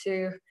important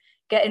to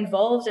get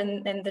involved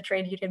in the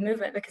trade union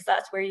movement, because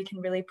that's where you can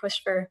really push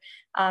for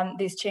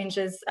these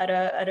changes at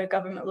a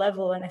government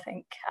level. And I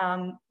think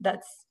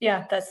that's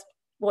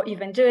what you've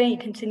been doing, you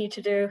continue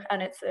to do, and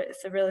it's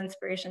a real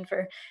inspiration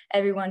for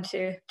everyone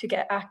to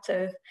get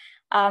active.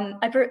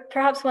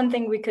 Perhaps one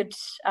thing we could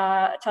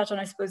touch on,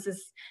 I suppose,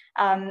 is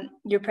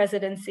your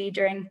presidency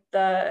during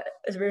the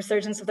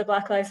resurgence of the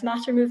Black Lives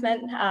Matter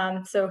movement.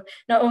 So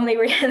not only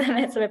were you in the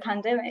midst of a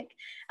pandemic,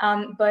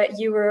 but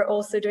you were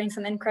also doing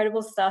some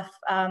incredible stuff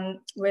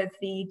with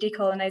the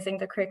Decolonizing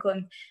the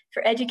Curriculum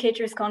for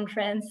Educators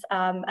conference.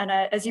 And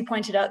as you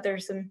pointed out,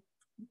 there's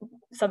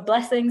some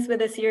blessings with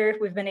this year.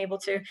 We've been able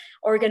to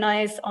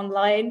organize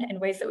online in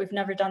ways that we've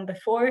never done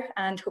before,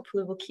 and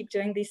hopefully we'll keep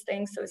doing these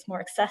things so it's more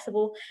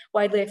accessible,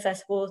 widely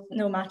accessible,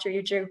 no matter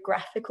your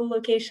geographical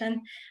location.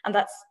 And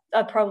that's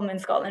a problem in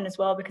Scotland as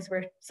well, because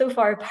we're so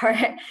far apart.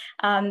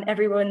 All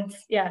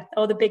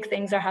the big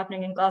things are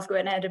happening in Glasgow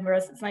and Edinburgh,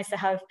 so it's nice to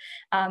have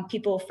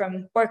people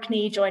from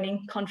Orkney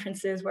joining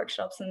conferences,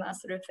 workshops, and that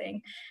sort of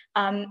thing.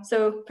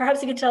 So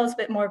perhaps you could tell us a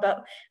bit more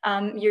about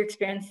your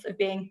experience of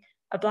being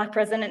a Black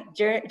president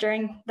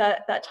during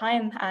that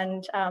time,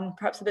 and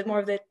perhaps a bit more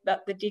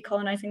about the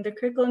Decolonizing the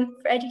Curriculum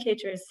for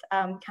Educators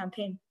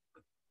campaign.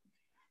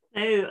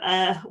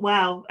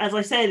 Wow, as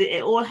I said,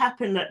 it all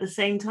happened at the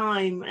same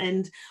time,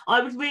 and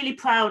I was really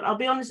proud. I'll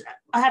be honest,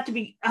 I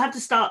have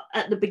to start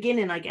at the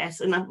beginning, I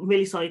guess, and I'm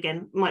really sorry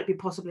again, might be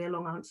possibly a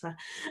long answer,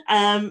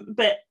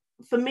 but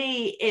for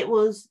me it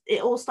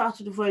all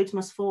started with Rhodes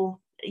Must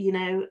Fall. You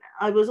know,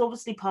 I was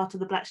obviously part of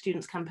the Black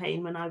Students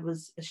campaign when I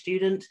was a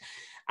student,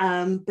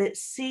 but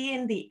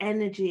seeing the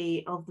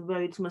energy of the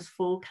Rhodes Must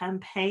Fall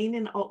campaign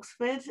in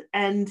Oxford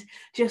and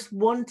just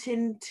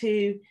wanting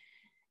to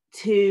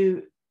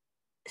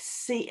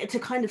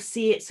kind of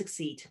see it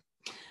succeed,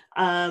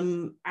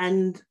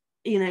 and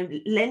you know,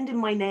 lending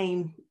my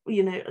name,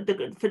 you know,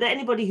 for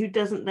anybody who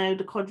doesn't know,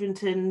 the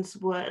Codringtons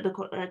were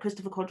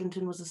Christopher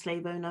Codrington was a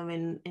slave owner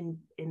in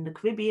the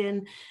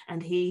Caribbean,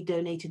 and he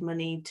donated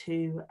money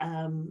to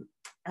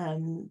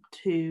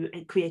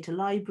create a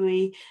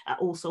library at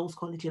All Souls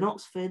College in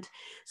Oxford.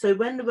 So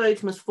when the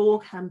Rhodes Must Fall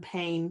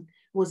campaign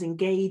was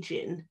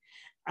engaging,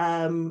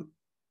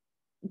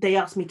 they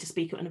asked me to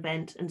speak at an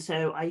event, and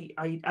so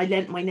I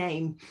lent my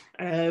name,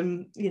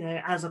 you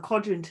know, as a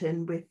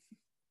Codrington, with,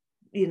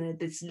 you know,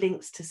 there's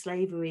links to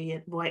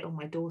slavery right on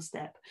my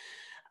doorstep.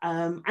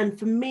 And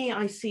for me,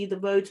 I see the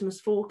Rhodes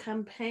Must Fall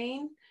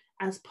campaign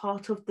as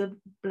part of the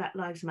Black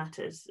Lives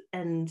Matters,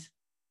 and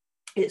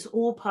it's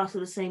all part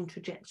of the same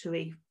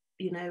trajectory.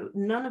 You know,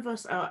 none of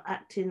us are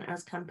acting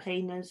as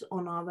campaigners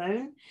on our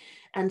own,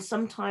 and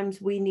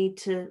sometimes we need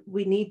to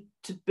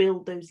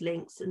build those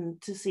links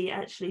and to see,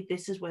 actually,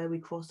 this is where we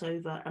cross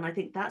over. And I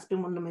think that's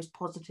been one of the most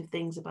positive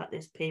things about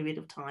this period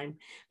of time,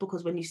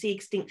 because when you see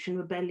Extinction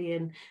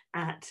Rebellion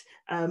at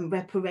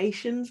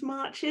reparations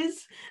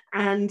marches,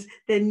 and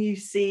then you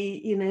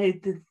see, you know,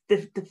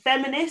 the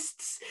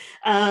feminists,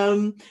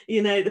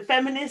 you know, the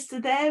feminists are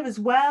there as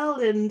well,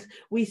 and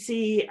we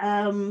see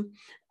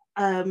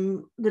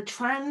the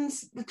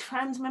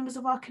trans members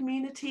of our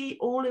community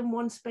all in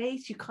one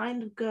space, you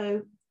kind of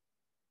go,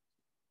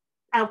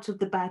 out of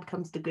the bad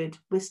comes the good.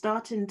 We're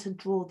starting to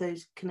draw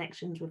those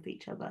connections with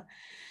each other.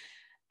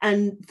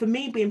 And for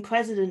me, being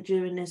president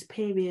during this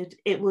period,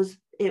 it was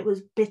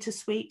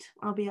bittersweet.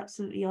 I'll be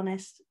absolutely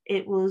honest.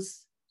 It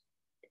was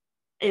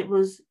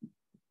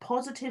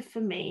positive for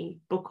me,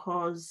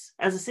 because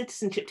as a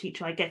citizenship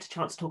teacher, I get a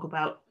chance to talk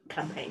about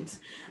campaigns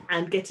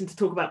and getting to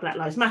talk about Black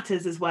Lives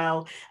Matters as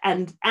well,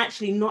 and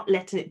actually not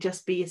letting it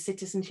just be a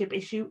citizenship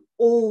issue.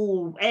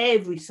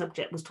 Every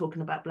subject was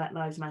talking about Black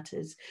Lives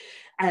Matters.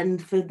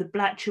 And for the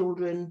Black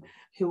children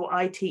who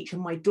I teach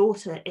and my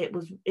daughter, it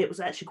was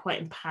actually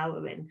quite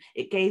empowering.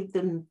 It gave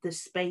them the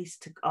space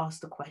to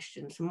ask the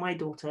questions. And my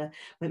daughter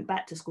went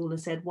back to school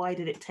and said, why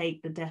did it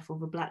take the death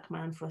of a Black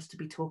man for us to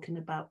be talking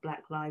about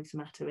Black Lives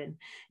Matter? And,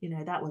 you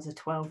know, that was a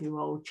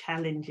 12-year-old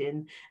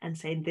challenging and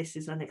saying, this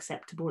is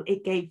unacceptable.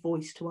 It gave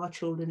voice to our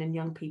children and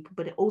young people,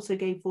 but it also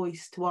gave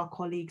voice to our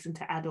colleagues and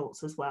to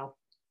adults as well.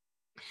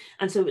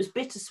 And so it was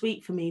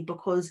bittersweet for me,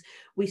 because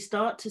we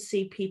start to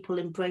see people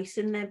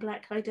embracing their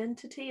Black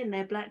identity and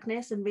their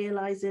Blackness, and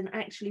realizing,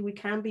 actually, we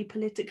can be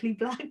politically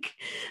Black,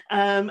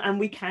 and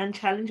we can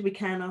challenge, we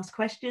can ask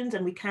questions,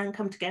 and we can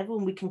come together,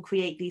 and we can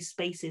create these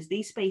spaces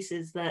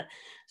that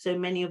so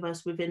many of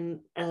us within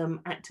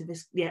the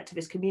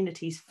activist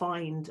communities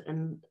find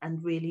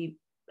and really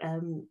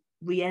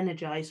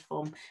re-energize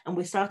from. And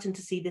we're starting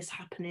to see this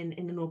happening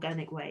in an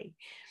organic way.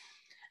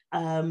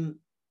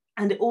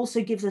 And it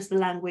also gives us the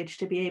language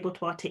to be able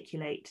to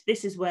articulate.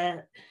 This is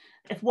where,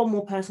 if one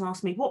more person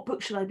asked me, what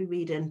book should I be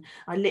reading?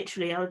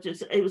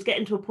 It was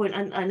getting to a point,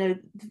 and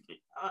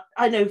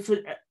I know for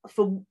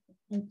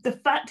the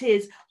fact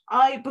is,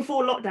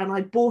 before lockdown,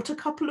 I bought a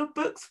couple of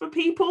books for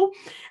people,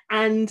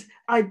 and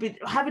I'd been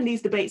having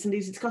these debates and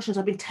these discussions.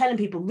 I've been telling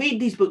people, read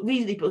these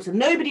books, and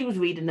nobody was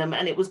reading them.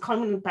 And it was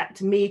coming back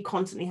to me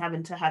constantly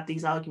having to have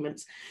these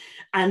arguments.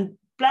 And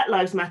Black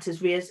Lives Matters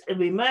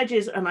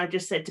reemerges, and I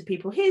just said to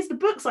people, here's the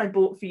books I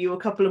bought for you a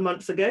couple of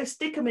months ago,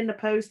 stick them in the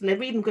post. And they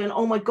read them going,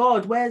 oh my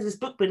God, where's this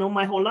book been all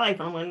my whole life?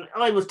 And I'm going,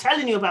 I was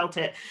telling you about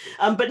it.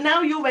 But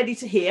now you're ready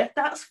to hear.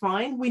 That's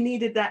fine. We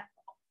needed that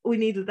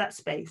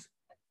space.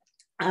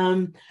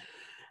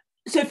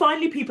 So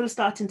finally people are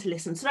starting to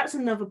listen. So that's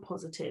another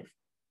positive.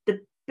 The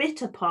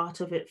bitter part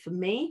of it for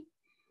me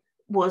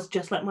was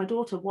just like my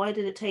daughter. Why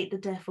did it take the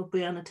death of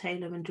Breonna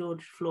Taylor and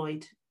George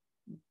Floyd?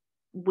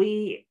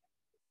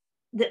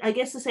 I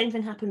guess the same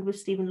thing happened with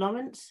Stephen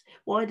Lawrence.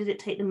 Why did it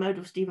take the murder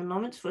of Stephen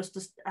Lawrence for us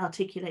to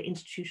articulate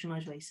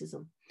institutionalized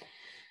racism?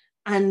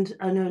 And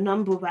I know a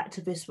number of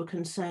activists were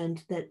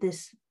concerned that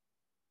this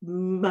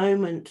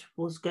moment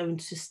was going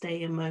to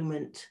stay a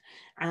moment,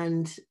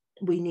 and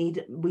we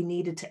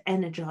needed to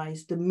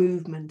energize the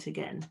movement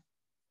again.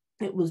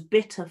 It was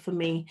bitter for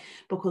me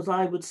because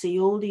I would see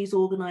all these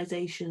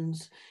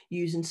organizations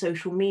using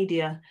social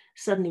media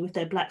suddenly with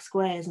their black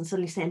squares and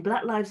suddenly saying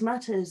Black Lives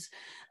Matters,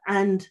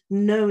 and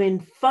knowing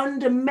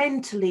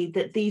fundamentally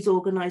that these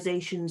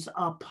organizations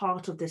are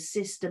part of the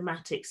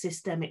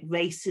systemic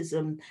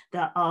racism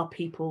that our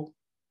people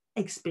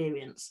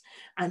experience,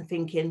 and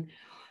thinking,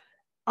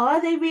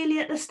 are they really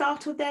at the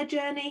start of their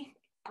journey?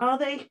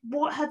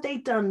 What have they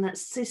done that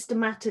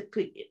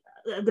systematically?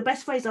 The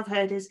best phrase I've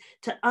heard is,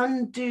 to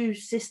undo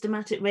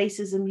systematic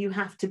racism, you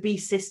have to be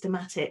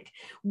systematic.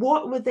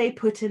 What were they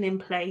putting in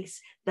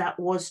place that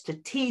was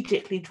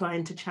strategically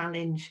trying to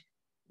challenge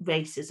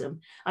racism?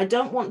 I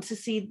don't want to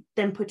see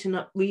them putting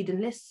up reading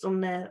lists on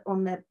their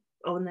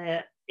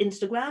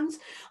Instagrams.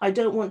 I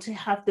don't want to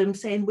have them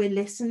saying we're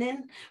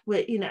listening.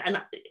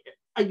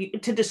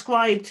 To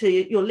describe to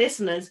your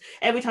listeners,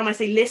 every time I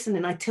say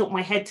listening, I tilt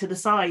my head to the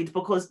side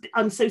because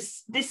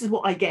this is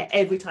what I get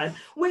every time.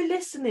 We're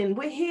listening,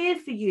 we're here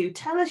for you,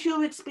 tell us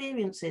your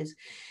experiences.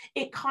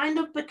 It kind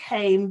of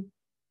became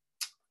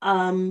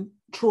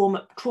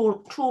trauma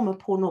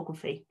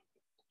pornography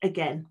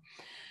again.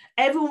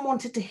 Everyone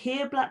wanted to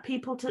hear Black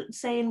people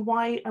saying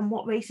why and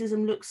what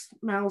racism looks,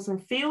 smells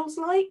and feels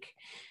like,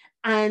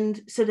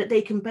 and so that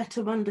they can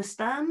better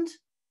understand,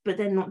 but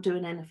they're not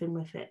doing anything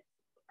with it.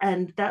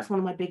 And that's one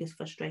of my biggest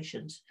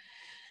frustrations.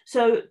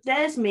 So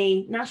there's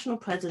me, national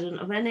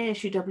president of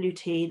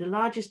NASUWT, the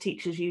largest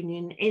teachers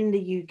union in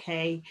the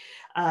UK,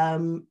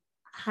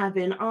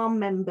 having our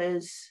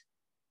members,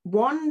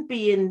 one,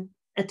 being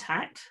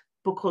attacked,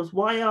 because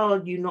why are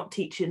you not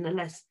teaching a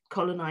less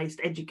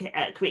colonized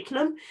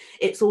curriculum?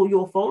 It's all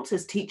your fault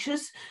as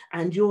teachers,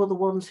 and you're the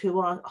ones who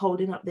are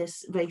holding up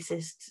this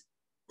racist,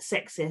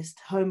 sexist,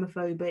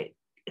 homophobic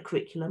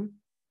curriculum.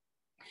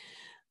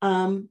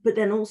 But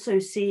then also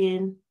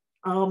seeing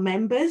our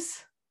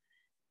members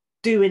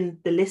doing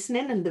the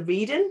listening and the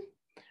reading,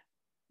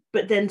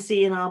 but then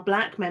seeing our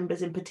Black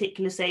members in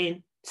particular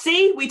saying,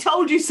 see, we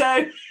told you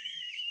so.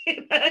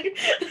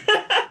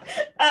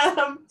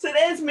 So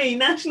there's me,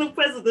 national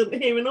president,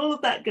 hearing all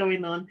of that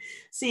going on,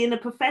 seeing a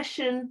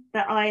profession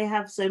that I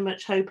have so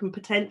much hope and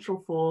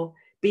potential for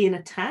being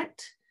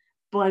attacked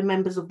by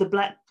members of the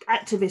Black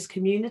activist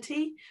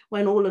community,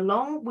 when all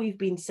along we've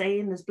been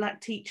saying as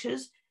Black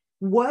teachers,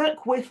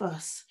 work with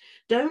us.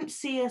 Don't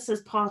see us as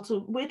part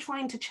of, we're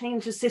trying to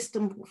change the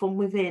system from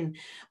within.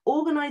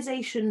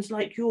 Organizations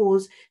like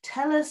yours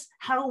tell us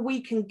how we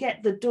can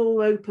get the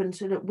door open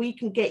so that we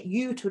can get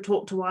you to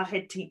talk to our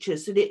head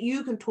teachers, so that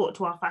you can talk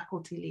to our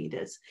faculty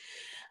leaders.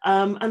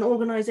 And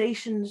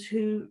organizations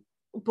who,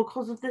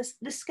 because of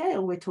the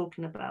scale we're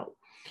talking about,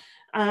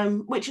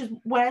 which is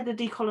where the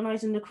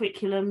Decolonizing the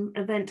Curriculum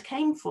event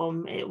came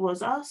from. It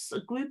was us, a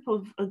group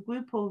of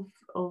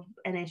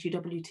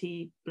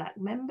NASUWT Black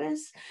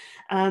members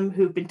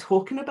who've been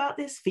talking about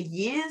this for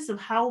years, of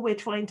how we're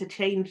trying to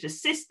change the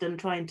system,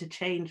 trying to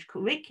change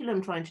curriculum,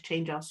 trying to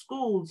change our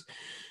schools,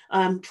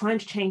 trying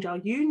to change our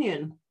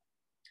union.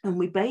 And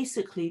we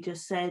basically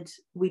just said,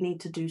 we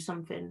need to do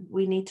something.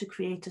 We need to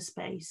create a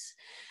space.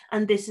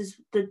 And this is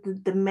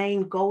the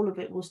main goal of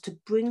it, was to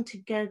bring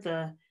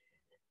together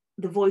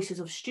the voices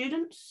of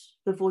students,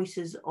 the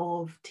voices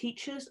of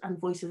teachers, and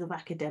voices of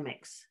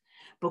academics,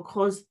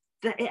 because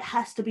it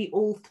has to be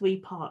all three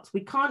parts.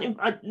 We can't,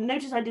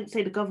 notice I didn't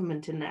say the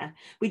government in there.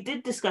 We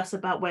did discuss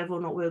about whether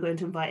or not we were going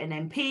to invite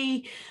an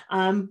MP,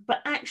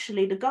 but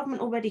actually the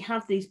government already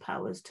have these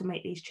powers to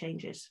make these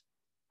changes,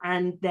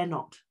 and they're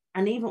not.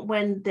 And even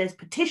when there's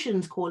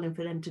petitions calling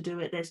for them to do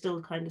it, they're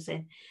still kind of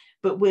saying,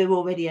 but we're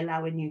already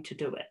allowing you to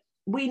do it.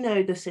 We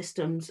know the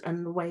systems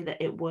and the way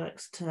that it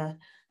works to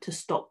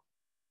stop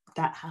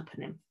that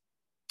happening.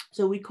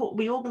 So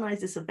we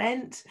organized this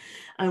event,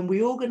 and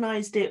we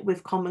organized it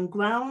with Common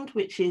Ground,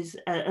 which is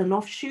an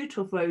offshoot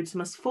of Roads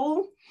Must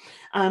Fall,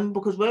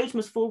 because Roads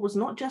Must Fall is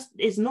not just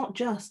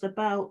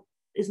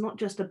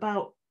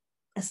about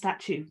a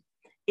statue.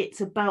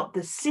 It's about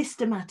the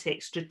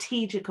systematic,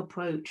 strategic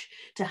approach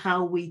to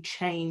how we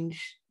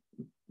change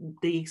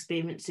the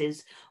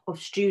experiences of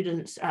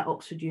students at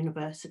Oxford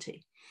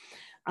University.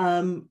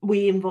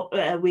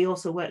 We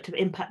also worked with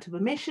Impact of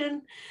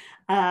Omission,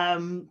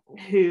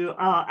 who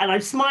are, and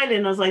I'm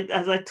smiling as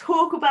I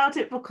talk about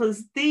it,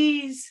 because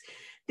these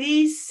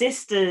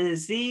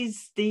sisters,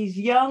 these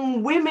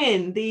young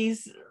women, they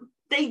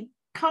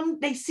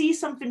see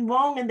something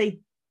wrong and they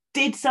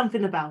did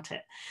something about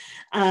it.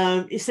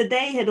 So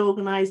they had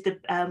organised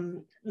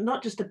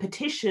not just a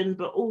petition,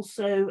 but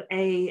also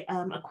a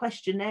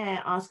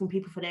questionnaire asking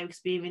people for their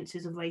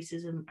experiences of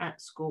racism at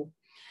school.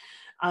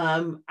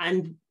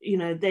 And you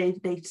know, they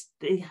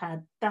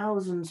had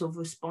thousands of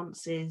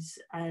responses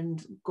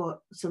and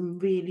got some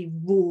really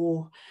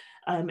raw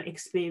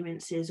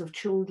experiences of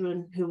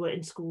children who are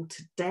in school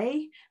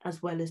today,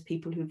 as well as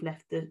people who've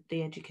left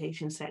the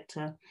education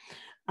sector.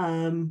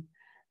 And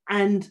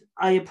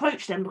I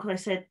approached them because I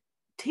said,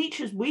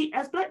 teachers,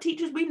 as Black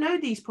teachers, we know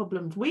these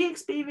problems. We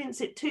experience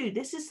it too.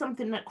 This is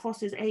something that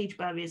crosses age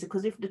barriers,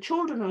 because if the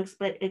children are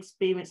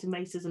experiencing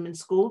racism in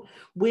school,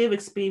 we're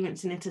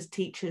experiencing it as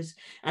teachers.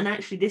 And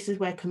actually, this is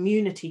where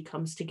community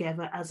comes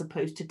together, as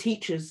opposed to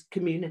teachers'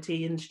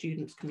 community and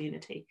students'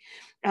 community.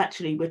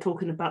 Actually, we're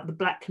talking about the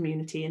Black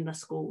community in the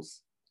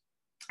schools.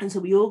 And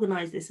so we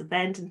organised this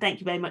event, and thank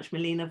you very much,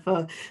 Melina,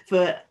 for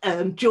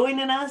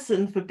joining us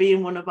and for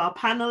being one of our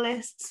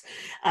panellists,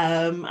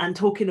 and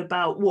talking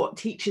about what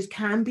teachers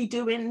can be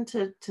doing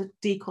to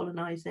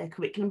decolonise their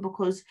curriculum,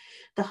 because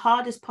the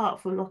hardest part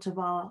for a lot of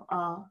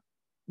our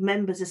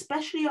members,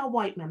 especially our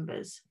white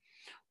members,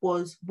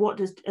 was, what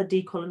does a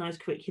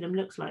decolonised curriculum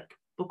looks like?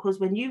 Because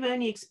when you've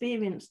only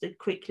experienced the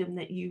curriculum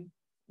that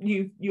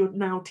you're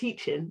now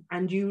teaching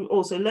and you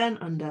also learn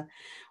under,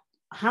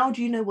 how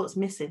do you know what's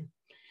missing?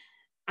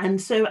 And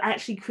so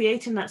actually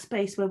creating that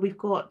space where we've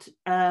got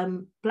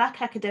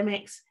Black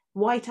academics,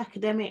 white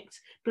academics,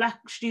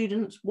 Black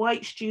students,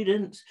 white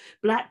students,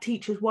 Black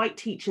teachers, white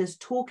teachers,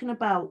 talking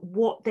about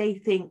what they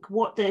think,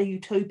 what their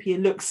utopia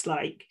looks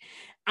like,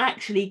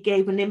 actually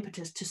gave an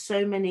impetus to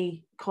so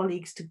many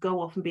colleagues to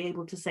go off and be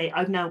able to say,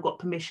 I've now got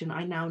permission,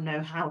 I now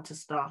know how to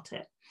start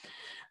it.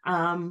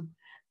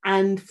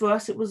 And for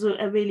us, it was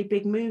a really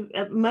big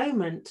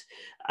moment.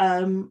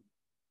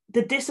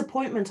 The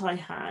disappointment I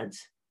had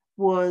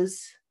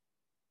was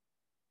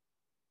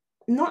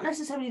not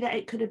necessarily that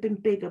it could have been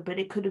bigger, but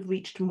it could have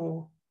reached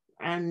more,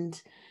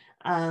 and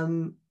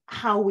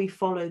how we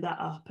follow that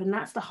up. And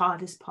that's the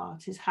hardest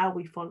part, is how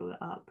we follow it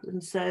up.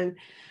 And so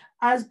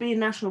as being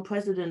national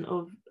president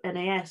of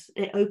NAS,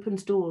 it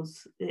opens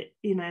doors.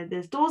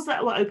 There's doors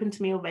that were open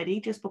to me already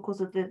just because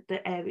of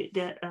the area,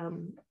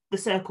 the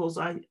circles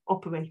I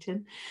operate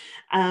in.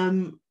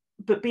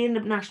 But being the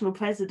national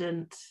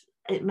president,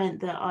 it meant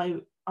that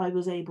I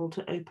was able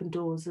to open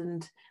doors,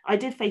 and I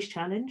did face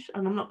challenge,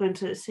 and I'm not going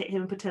to sit here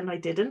and pretend I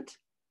didn't.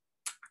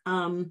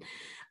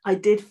 I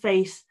did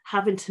face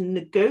having to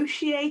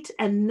negotiate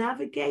and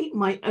navigate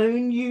my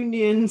own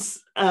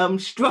union's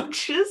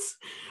structures,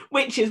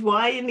 which is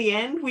why in the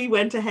end we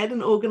went ahead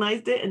and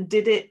organised it and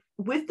did it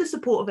with the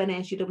support of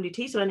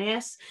NASUWT. So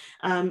NAS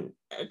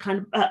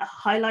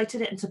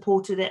highlighted it and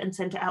supported it and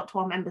sent it out to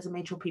our members and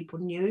made sure people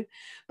knew.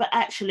 But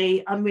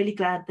actually, I'm really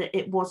glad that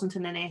it wasn't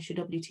an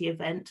NASUWT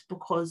event,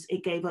 because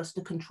it gave us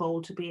the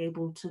control to be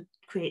able to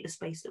create the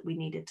space that we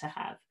needed to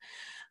have.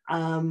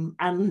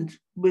 And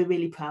we're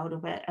really proud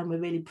of it, and we're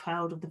really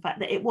proud of the fact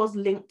that it was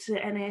linked to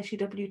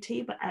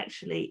NASUWT, but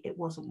actually it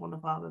wasn't one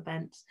of our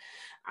events.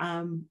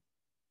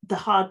 The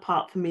hard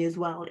part for me as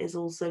well is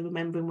also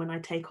remembering when I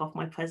take off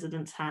my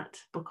president's hat,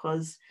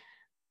 because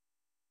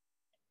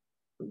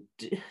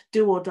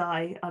do or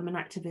die, I'm an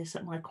activist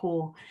at my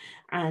core,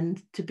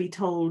 and to be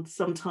told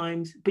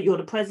sometimes, but you're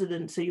the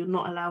president, so you're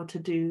not allowed to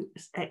do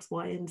X,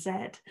 Y, and Z.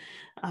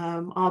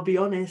 I'll be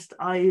honest,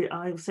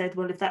 I said,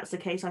 well, if that's the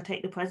case, I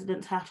take the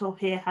president's hat off.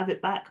 Here, have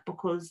it back,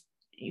 because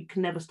you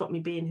can never stop me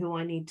being who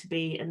I need to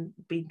be and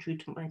being true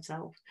to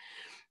myself.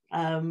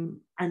 And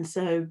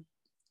so,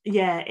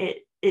 yeah,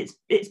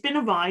 it's been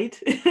a ride.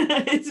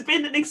 It's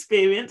been an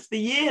experience. The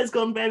year has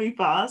gone very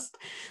fast.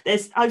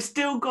 I've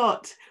still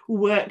got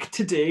work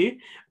to do,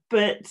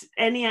 but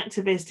any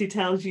activist who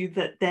tells you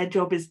that their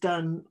job is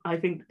done, I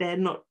think they're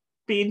not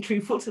being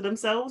truthful to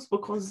themselves,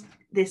 because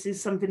this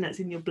is something that's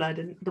in your blood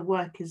and the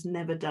work is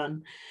never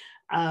done.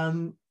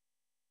 But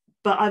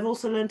I've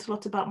also learned a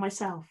lot about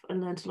myself,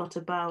 and learned a lot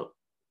about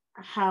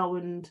how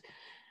and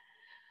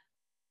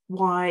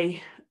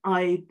why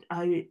I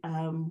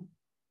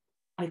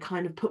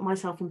kind of put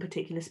myself in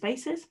particular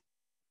spaces.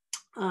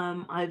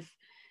 I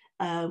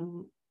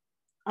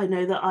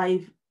know that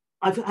I've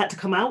had to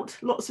come out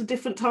lots of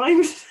different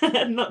times,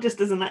 not just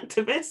as an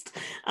activist,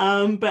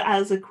 but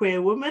as a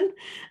queer woman.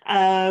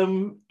 For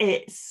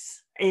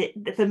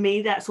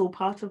me, that's all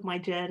part of my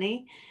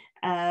journey.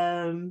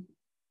 And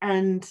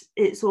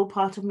it's all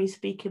part of me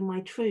speaking my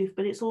truth,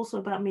 but it's also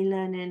about me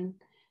learning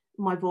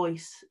my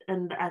voice.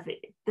 And that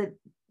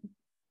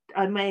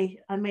I may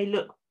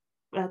look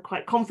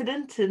quite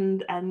confident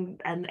and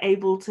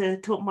able to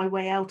talk my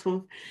way out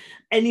of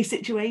any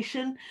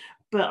situation,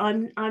 but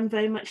I'm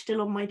very much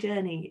still on my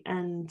journey,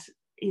 and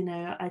you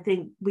know, I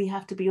think we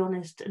have to be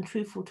honest and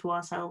truthful to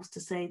ourselves to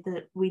say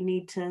that we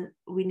need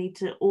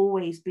to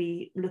always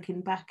be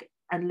looking back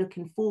and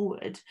looking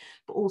forward,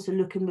 but also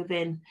looking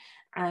within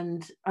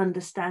and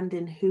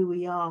understanding who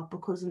we are,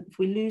 because if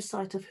we lose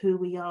sight of who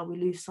we are, we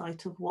lose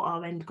sight of what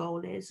our end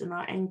goal is. And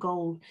our end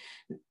goal,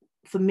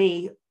 for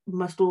me,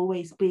 must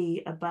always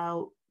be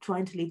about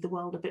trying to leave the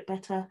world a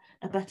better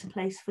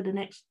place for the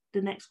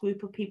next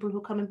group of people who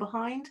are coming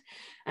behind.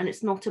 And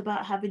it's not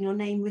about having your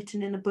name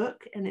written in a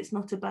book, and it's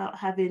not about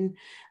having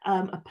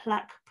a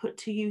plaque put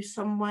to you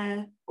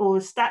somewhere, or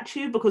a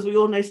statue, because we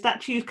all know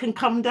statues can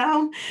come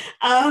down.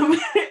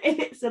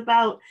 It's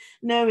about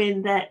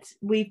knowing that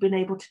we've been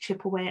able to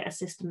chip away at a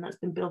system that's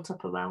been built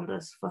up around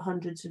us for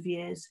hundreds of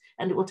years,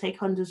 and it will take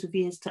hundreds of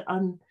years to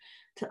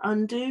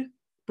undo.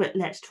 But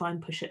let's try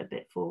and push it a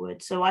bit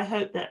forward. So I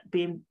hope that,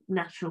 being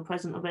national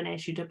president of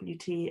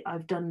NASUWT,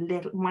 I've done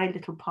my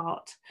little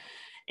part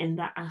in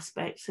that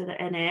aspect, so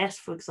that NAS,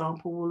 for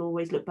example, will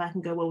always look back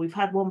and go, well, we've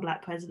had one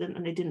black president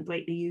and they didn't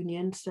break the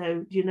union,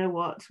 so you know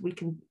what, we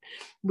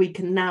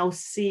can now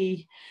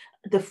see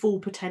the full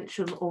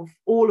potential of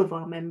all of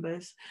our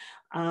members.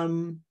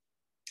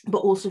 But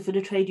also for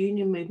the trade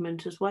union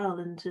movement as well.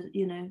 And to,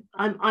 you know,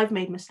 I've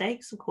made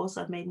mistakes, of course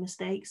I've made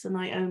mistakes, and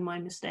I own my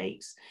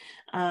mistakes.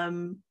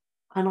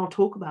 And I'll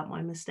talk about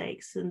my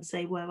mistakes and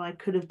say where I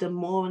could have done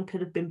more and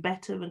could have been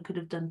better and could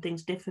have done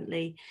things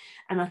differently.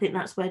 And I think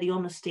that's where the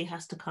honesty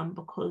has to come,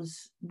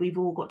 because we've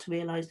all got to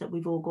realise that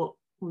we've all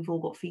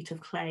got feet of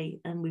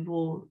clay, and we've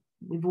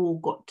all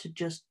got to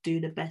just do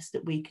the best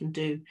that we can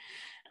do.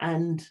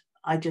 And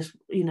I just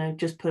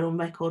put on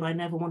record, I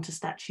never want a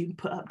statue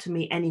put up to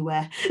me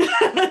anywhere.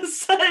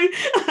 So,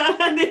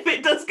 and if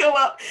it does go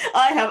up,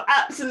 I have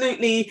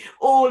absolutely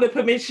all the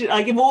permission.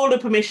 I give all the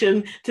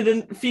permission to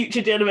the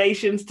future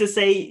generations to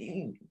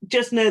say,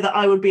 just know that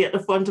I would be at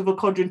the front of a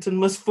Codrington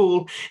Must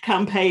Fall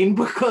campaign,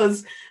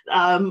 because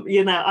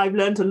I've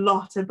learned a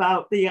lot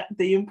about the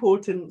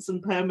importance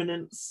and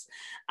permanence,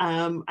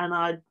 and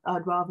I'd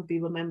rather be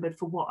remembered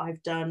for what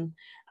I've done.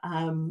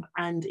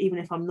 And even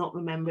if I'm not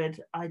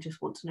remembered, I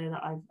just want to know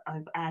that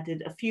I've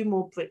added a few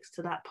more bricks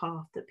to that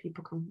path that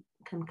people can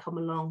come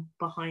along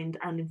behind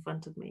and in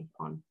front of me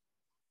on.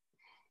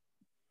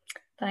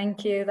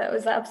 Thank you. That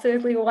was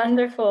absolutely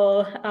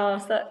wonderful.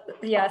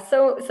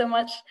 So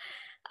much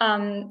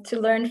to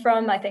learn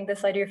from. I think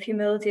this idea of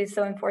humility is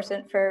so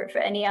important for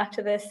any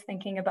activist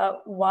thinking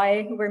about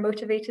why we're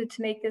motivated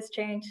to make this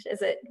change.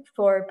 Is it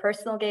for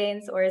personal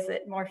gains, or is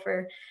it more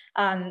for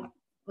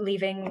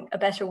leaving a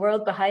better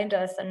world behind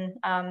us? And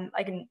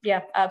I can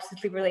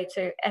absolutely relate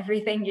to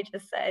everything you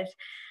just said.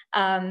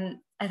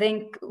 I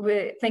think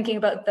we're thinking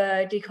about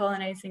the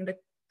Decolonizing the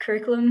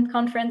Curriculum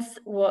conference.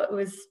 What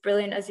was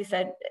brilliant, as you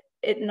said,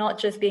 it not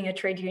just being a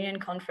trade union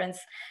conference.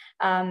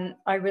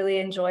 I really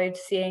enjoyed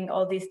seeing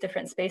all these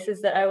different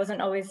spaces that I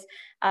wasn't always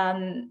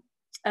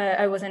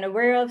I wasn't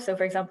aware of. So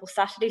for example,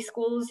 Saturday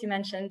schools, you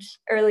mentioned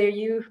earlier,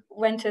 you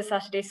went to a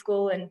Saturday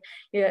school, and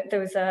there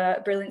was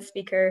a brilliant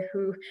speaker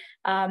who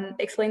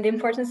explained the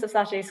importance of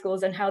Saturday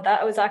schools and how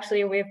that was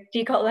actually a way of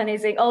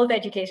decolonizing all of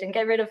education,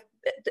 get rid of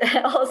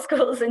all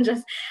schools and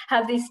just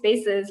have these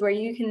spaces where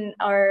you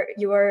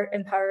are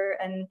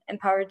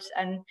empowered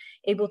and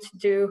able to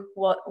do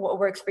what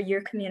works for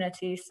your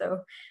community. So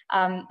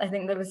I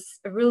think that was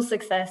a real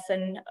success.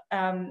 And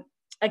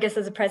I guess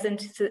as a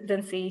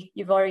presidency,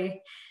 you've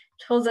already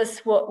told us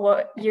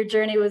what your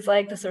journey was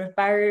like, the sort of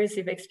barriers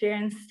you've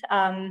experienced,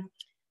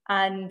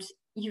 and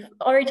you've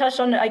already touched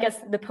on, I guess,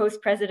 the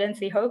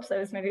post-presidency hopes. That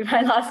was maybe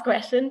my last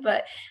question,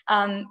 but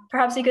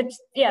perhaps you could,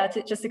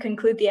 just to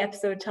conclude the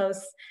episode, tell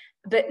us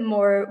a bit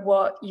more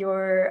what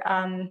your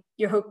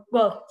hope.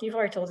 Well, you've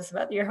already told us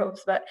about your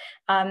hopes, but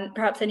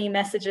perhaps any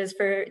messages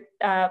for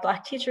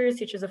Black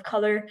teachers of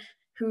color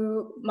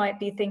who might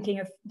be thinking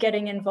of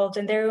getting involved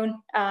in their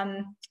own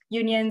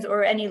unions,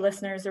 or any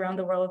listeners around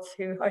the world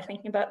who are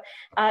thinking about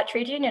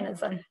trade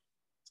unionism.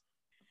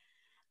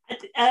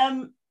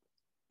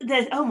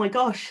 Oh my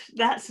gosh,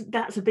 that's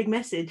a big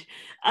message.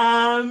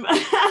 I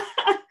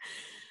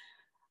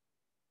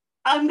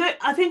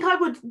think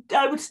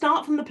I would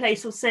start from the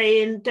place of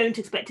saying, don't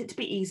expect it to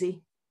be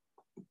easy,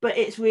 but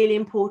it's really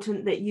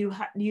important that you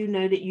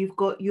know that you've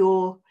got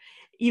your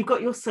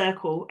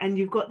circle, and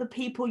you've got the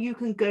people you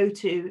can go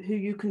to who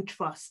you can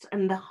trust.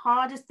 And the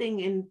hardest thing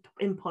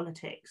in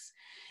politics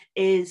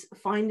is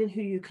finding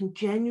who you can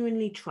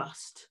genuinely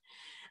trust.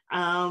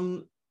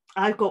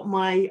 I've got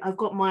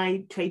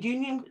my trade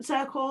union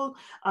circle,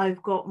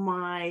 I've got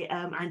my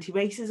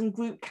anti-racism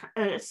group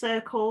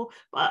circle,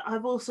 but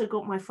I've also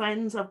got my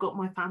friends, I've got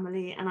my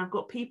family, and I've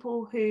got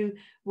people who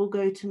will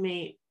go to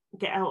me,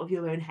 get out of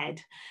your own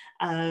head.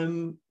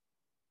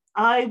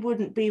 I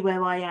wouldn't be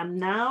where I am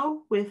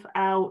now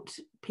without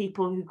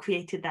people who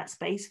created that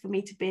space for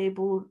me to be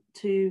able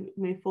to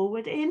move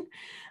forward in.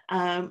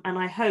 And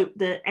I hope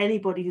that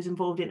anybody who's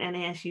involved in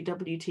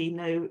NASUWT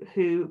know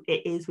who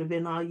it is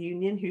within our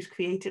union who's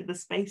created the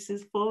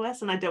spaces for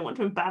us. And I don't want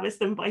to embarrass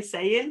them by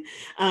saying,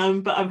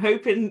 but I'm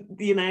hoping,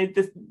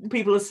 the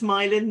people are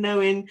smiling,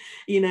 knowing,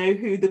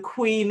 who the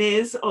queen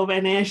is of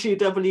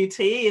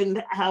NASUWT,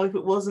 and how if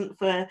it wasn't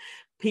for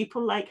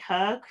people like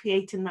her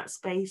creating that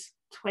space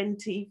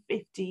 20,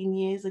 15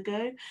 years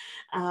ago,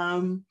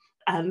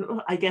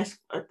 and I guess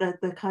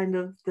the kind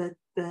of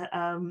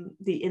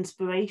the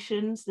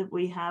inspirations that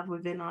we have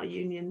within our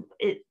union,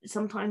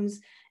 sometimes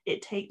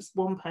it takes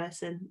one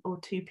person or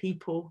two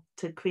people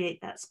to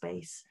create that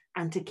space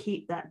and to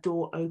keep that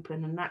door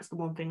open. And that's the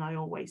one thing I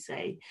always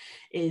say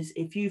is,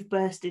 if you've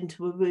burst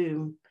into a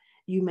room,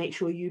 you make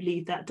sure you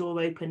leave that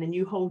door open and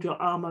you hold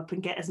your arm up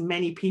and get as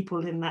many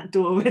people in that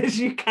door as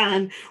you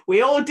can.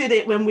 We all did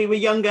it when we were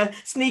younger,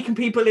 sneaking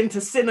people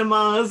into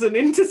cinemas and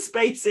into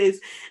spaces.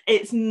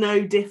 It's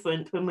no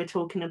different when we're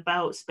talking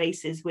about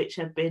spaces which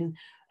have been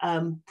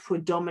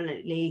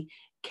predominantly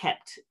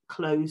kept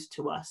closed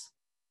to us.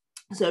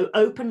 So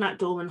open that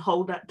door and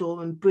hold that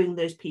door and bring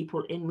those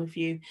people in with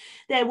you.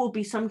 There will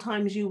be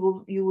sometimes you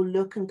will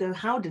look and go,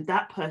 how did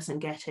that person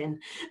get in?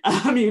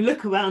 You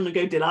look around and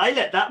go, did I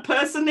let that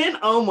person in?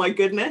 Oh my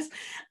goodness.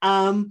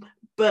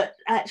 But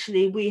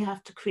actually we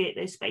have to create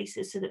those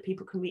spaces so that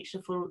people can reach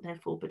their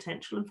full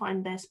potential and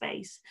find their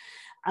space.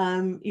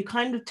 You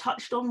kind of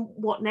touched on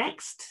what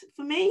next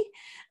for me.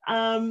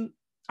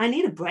 I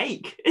need a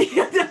break.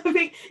 I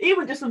think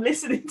even just from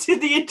listening to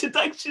the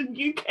introduction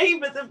you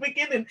gave at the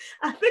beginning,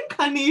 I think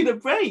I need a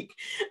break.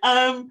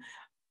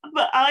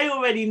 But I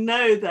already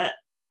know that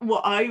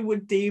what I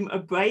would deem a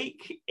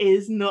break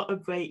is not a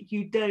break.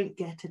 You don't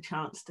get a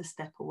chance to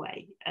step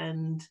away.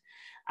 And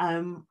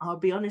I'll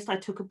be honest, I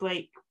took a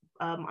break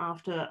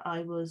after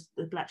I was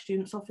the Black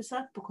Students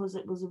Officer, because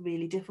it was a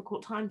really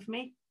difficult time for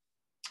me,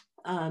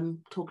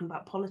 talking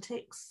about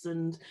politics,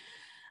 and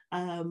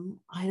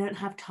I don't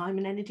have time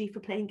and energy for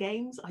playing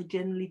games. I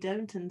generally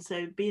don't. And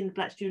so being the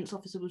Black Students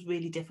Officer was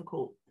really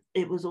difficult.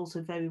 It was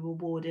also very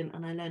rewarding,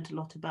 and I learned a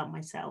lot about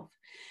myself.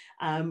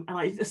 And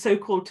I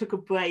so-called took a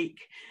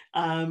break,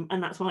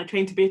 and that's when I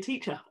trained to be a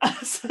teacher.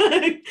 So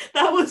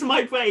that was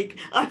my break.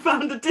 I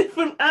found a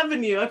different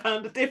avenue. I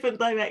found a different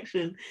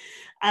direction.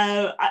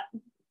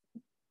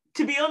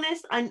 To be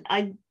honest,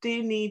 I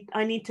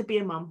need to be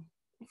a mum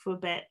for a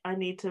bit. I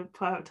need to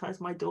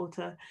prioritize my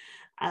daughter.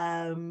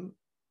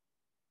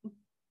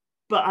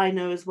 But I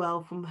know as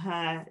well from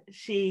her,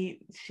 she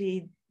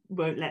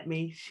won't let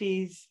me.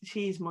 She's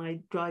my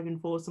driving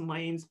force and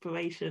my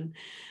inspiration.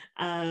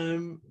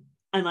 And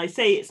I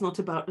say it's not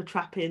about the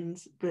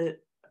trappings, but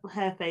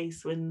her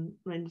face when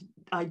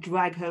I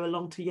drag her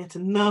along to yet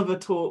another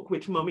talk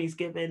which mummy's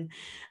giving,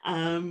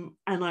 and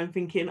I'm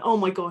thinking, oh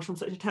my gosh, I'm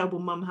such a terrible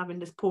mum having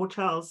this poor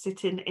child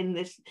sitting in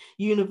this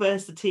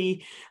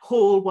university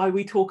hall while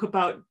we talk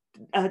about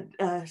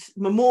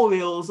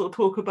memorials or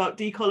talk about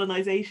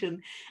decolonization.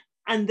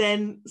 And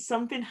then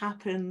something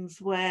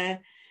happens where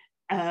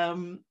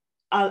I'll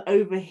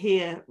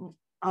overhear or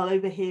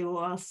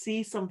I'll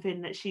see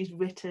something that she's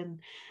written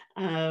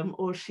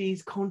or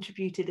she's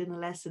contributed in a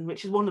lesson,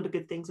 which is one of the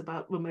good things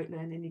about remote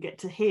learning. You get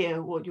to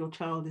hear what your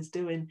child is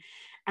doing.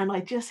 And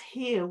I just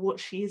hear what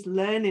she is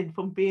learning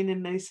from being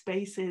in those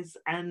spaces.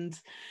 And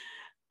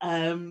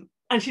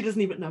she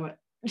doesn't even know it.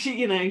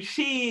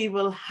 She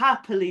will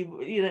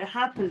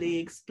happily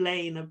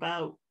explain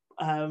about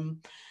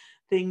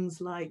things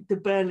like the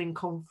Berlin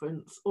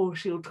Conference, or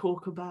she'll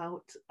talk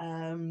about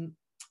the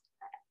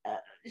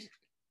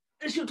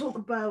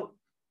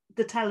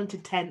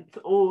Talented 10th,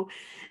 or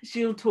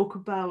she'll talk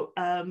about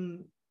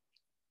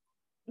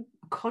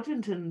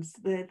Codringtons,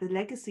 the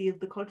legacy of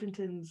the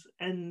Codringtons.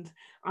 And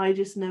I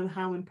just know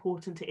how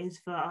important it is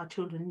for our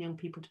children and young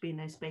people to be in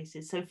those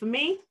spaces. So for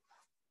me,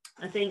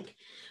 I think,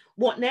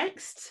 what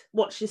next?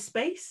 Watch this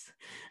space.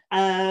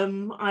 I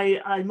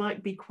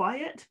might be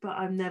quiet, but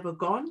I'm never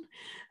gone.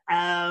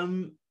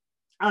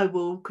 I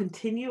will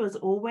continue, as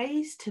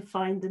always, to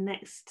find the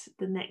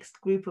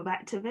next group of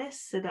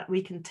activists so that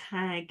we can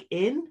tag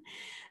in.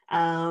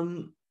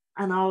 And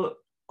I'll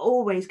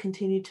always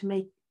continue to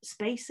make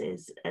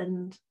spaces.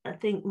 And I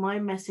think my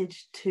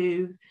message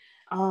to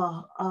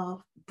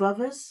our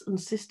brothers and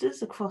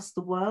sisters across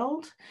the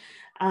world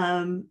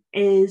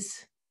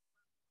is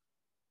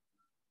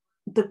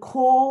the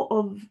core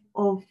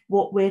of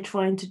what we're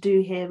trying to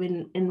do here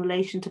in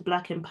relation to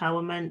Black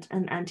empowerment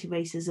and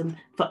anti-racism.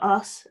 For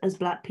us as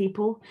Black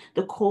people,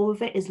 the core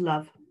of it is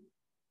love.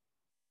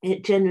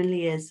 It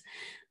genuinely is.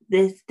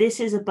 This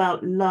is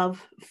about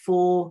love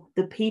for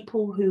the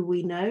people who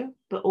we know,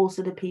 but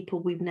also the people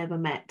we've never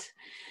met.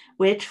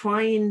 We're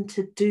trying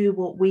to do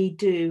what we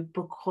do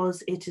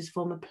because it is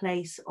from a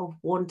place of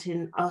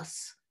wanting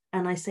us,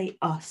 and I say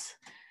us,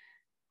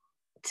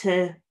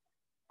 to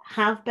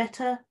have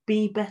better,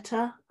 be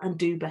better, and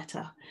do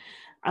better.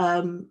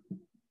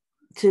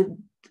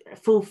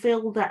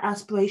 fulfill that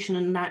aspiration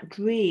and that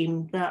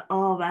dream that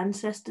our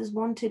ancestors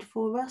wanted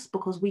for us,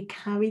 because we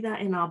carry that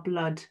in our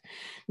blood.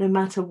 No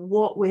matter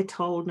what we're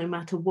told, no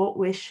matter what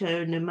we're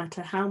shown, no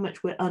matter how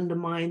much we're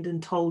undermined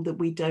and told that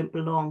we don't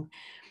belong,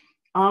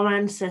 our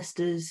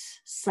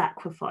ancestors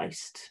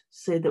sacrificed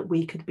so that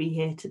we could be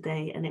here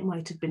today. And it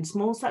might have been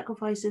small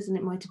sacrifices and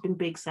it might have been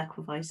big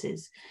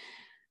sacrifices.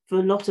 For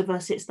a lot of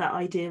us, it's that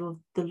idea of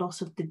the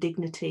loss of the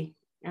dignity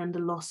and the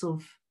loss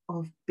of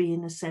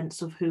being a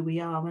sense of who we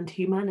are and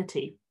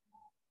humanity.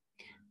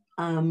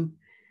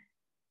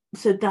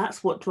 So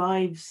that's what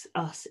drives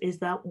us, is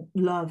that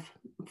love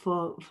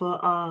for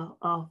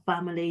our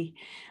family.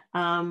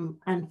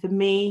 And for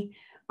me,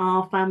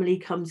 our family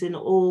comes in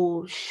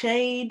all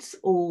shades,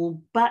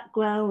 all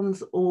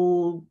backgrounds,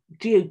 all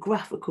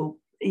geographical.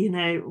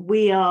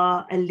 We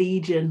are a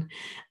legion.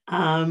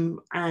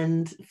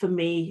 And for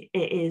me,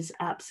 it is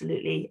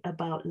absolutely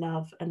about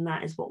love. And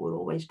that is what will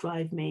always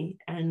drive me.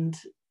 And,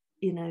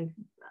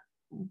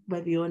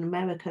 whether you're in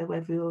America,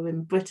 whether you're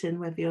in Britain,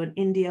 whether you're in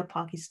India,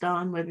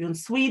 Pakistan, whether you're in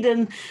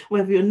Sweden,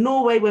 whether you're in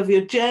Norway, whether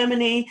you're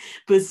Germany,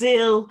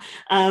 Brazil,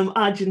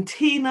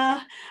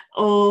 Argentina,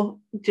 or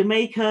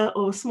Jamaica,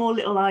 or a small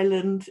little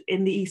island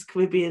in the East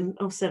Caribbean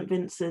of St.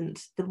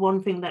 Vincent, the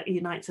one thing that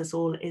unites us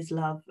all is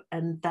love.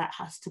 And that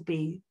has to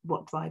be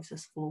what drives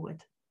us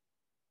forward.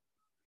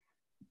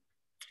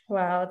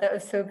 Wow, that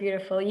was so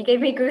beautiful. You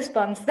gave me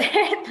goosebumps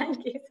there.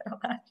 Thank you so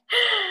much.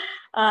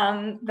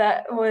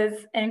 That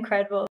was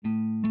incredible.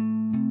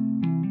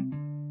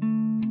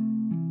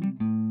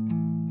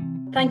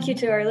 Thank you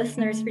to our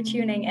listeners for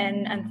tuning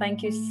in, and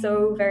thank you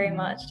so very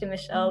much to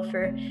Michelle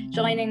for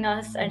joining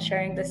us and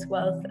sharing this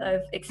wealth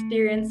of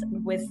experience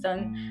and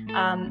wisdom.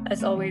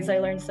 As always, I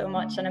learn so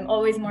much, and I'm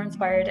always more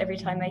inspired every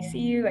time I see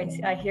you,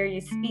 I hear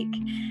you speak.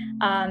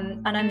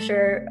 And I'm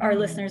sure our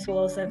listeners will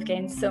also have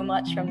gained so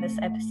much from this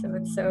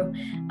episode. So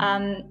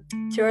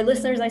to our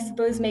listeners, I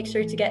suppose, make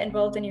sure to get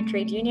involved in your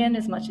trade union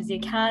as much as you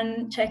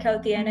can. Check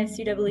out the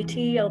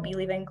NSUWT. I'll be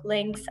leaving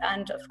links,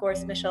 and of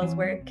course, Michelle's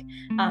work,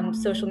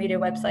 social media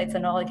websites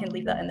and all. I can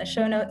leave that in the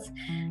show notes.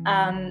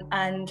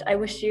 And I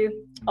wish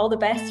you all the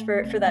best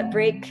for that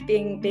break,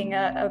 being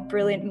a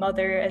brilliant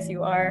mother as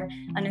you are,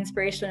 an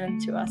inspiration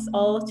to us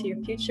all, to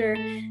your future.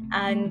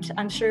 And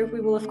I'm sure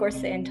we will, of course,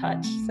 stay in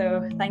touch.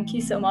 So thank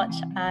you so much.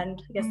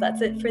 And I guess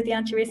that's it for the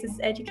Anti-Racist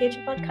Educator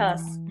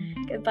podcast.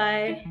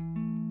 Goodbye.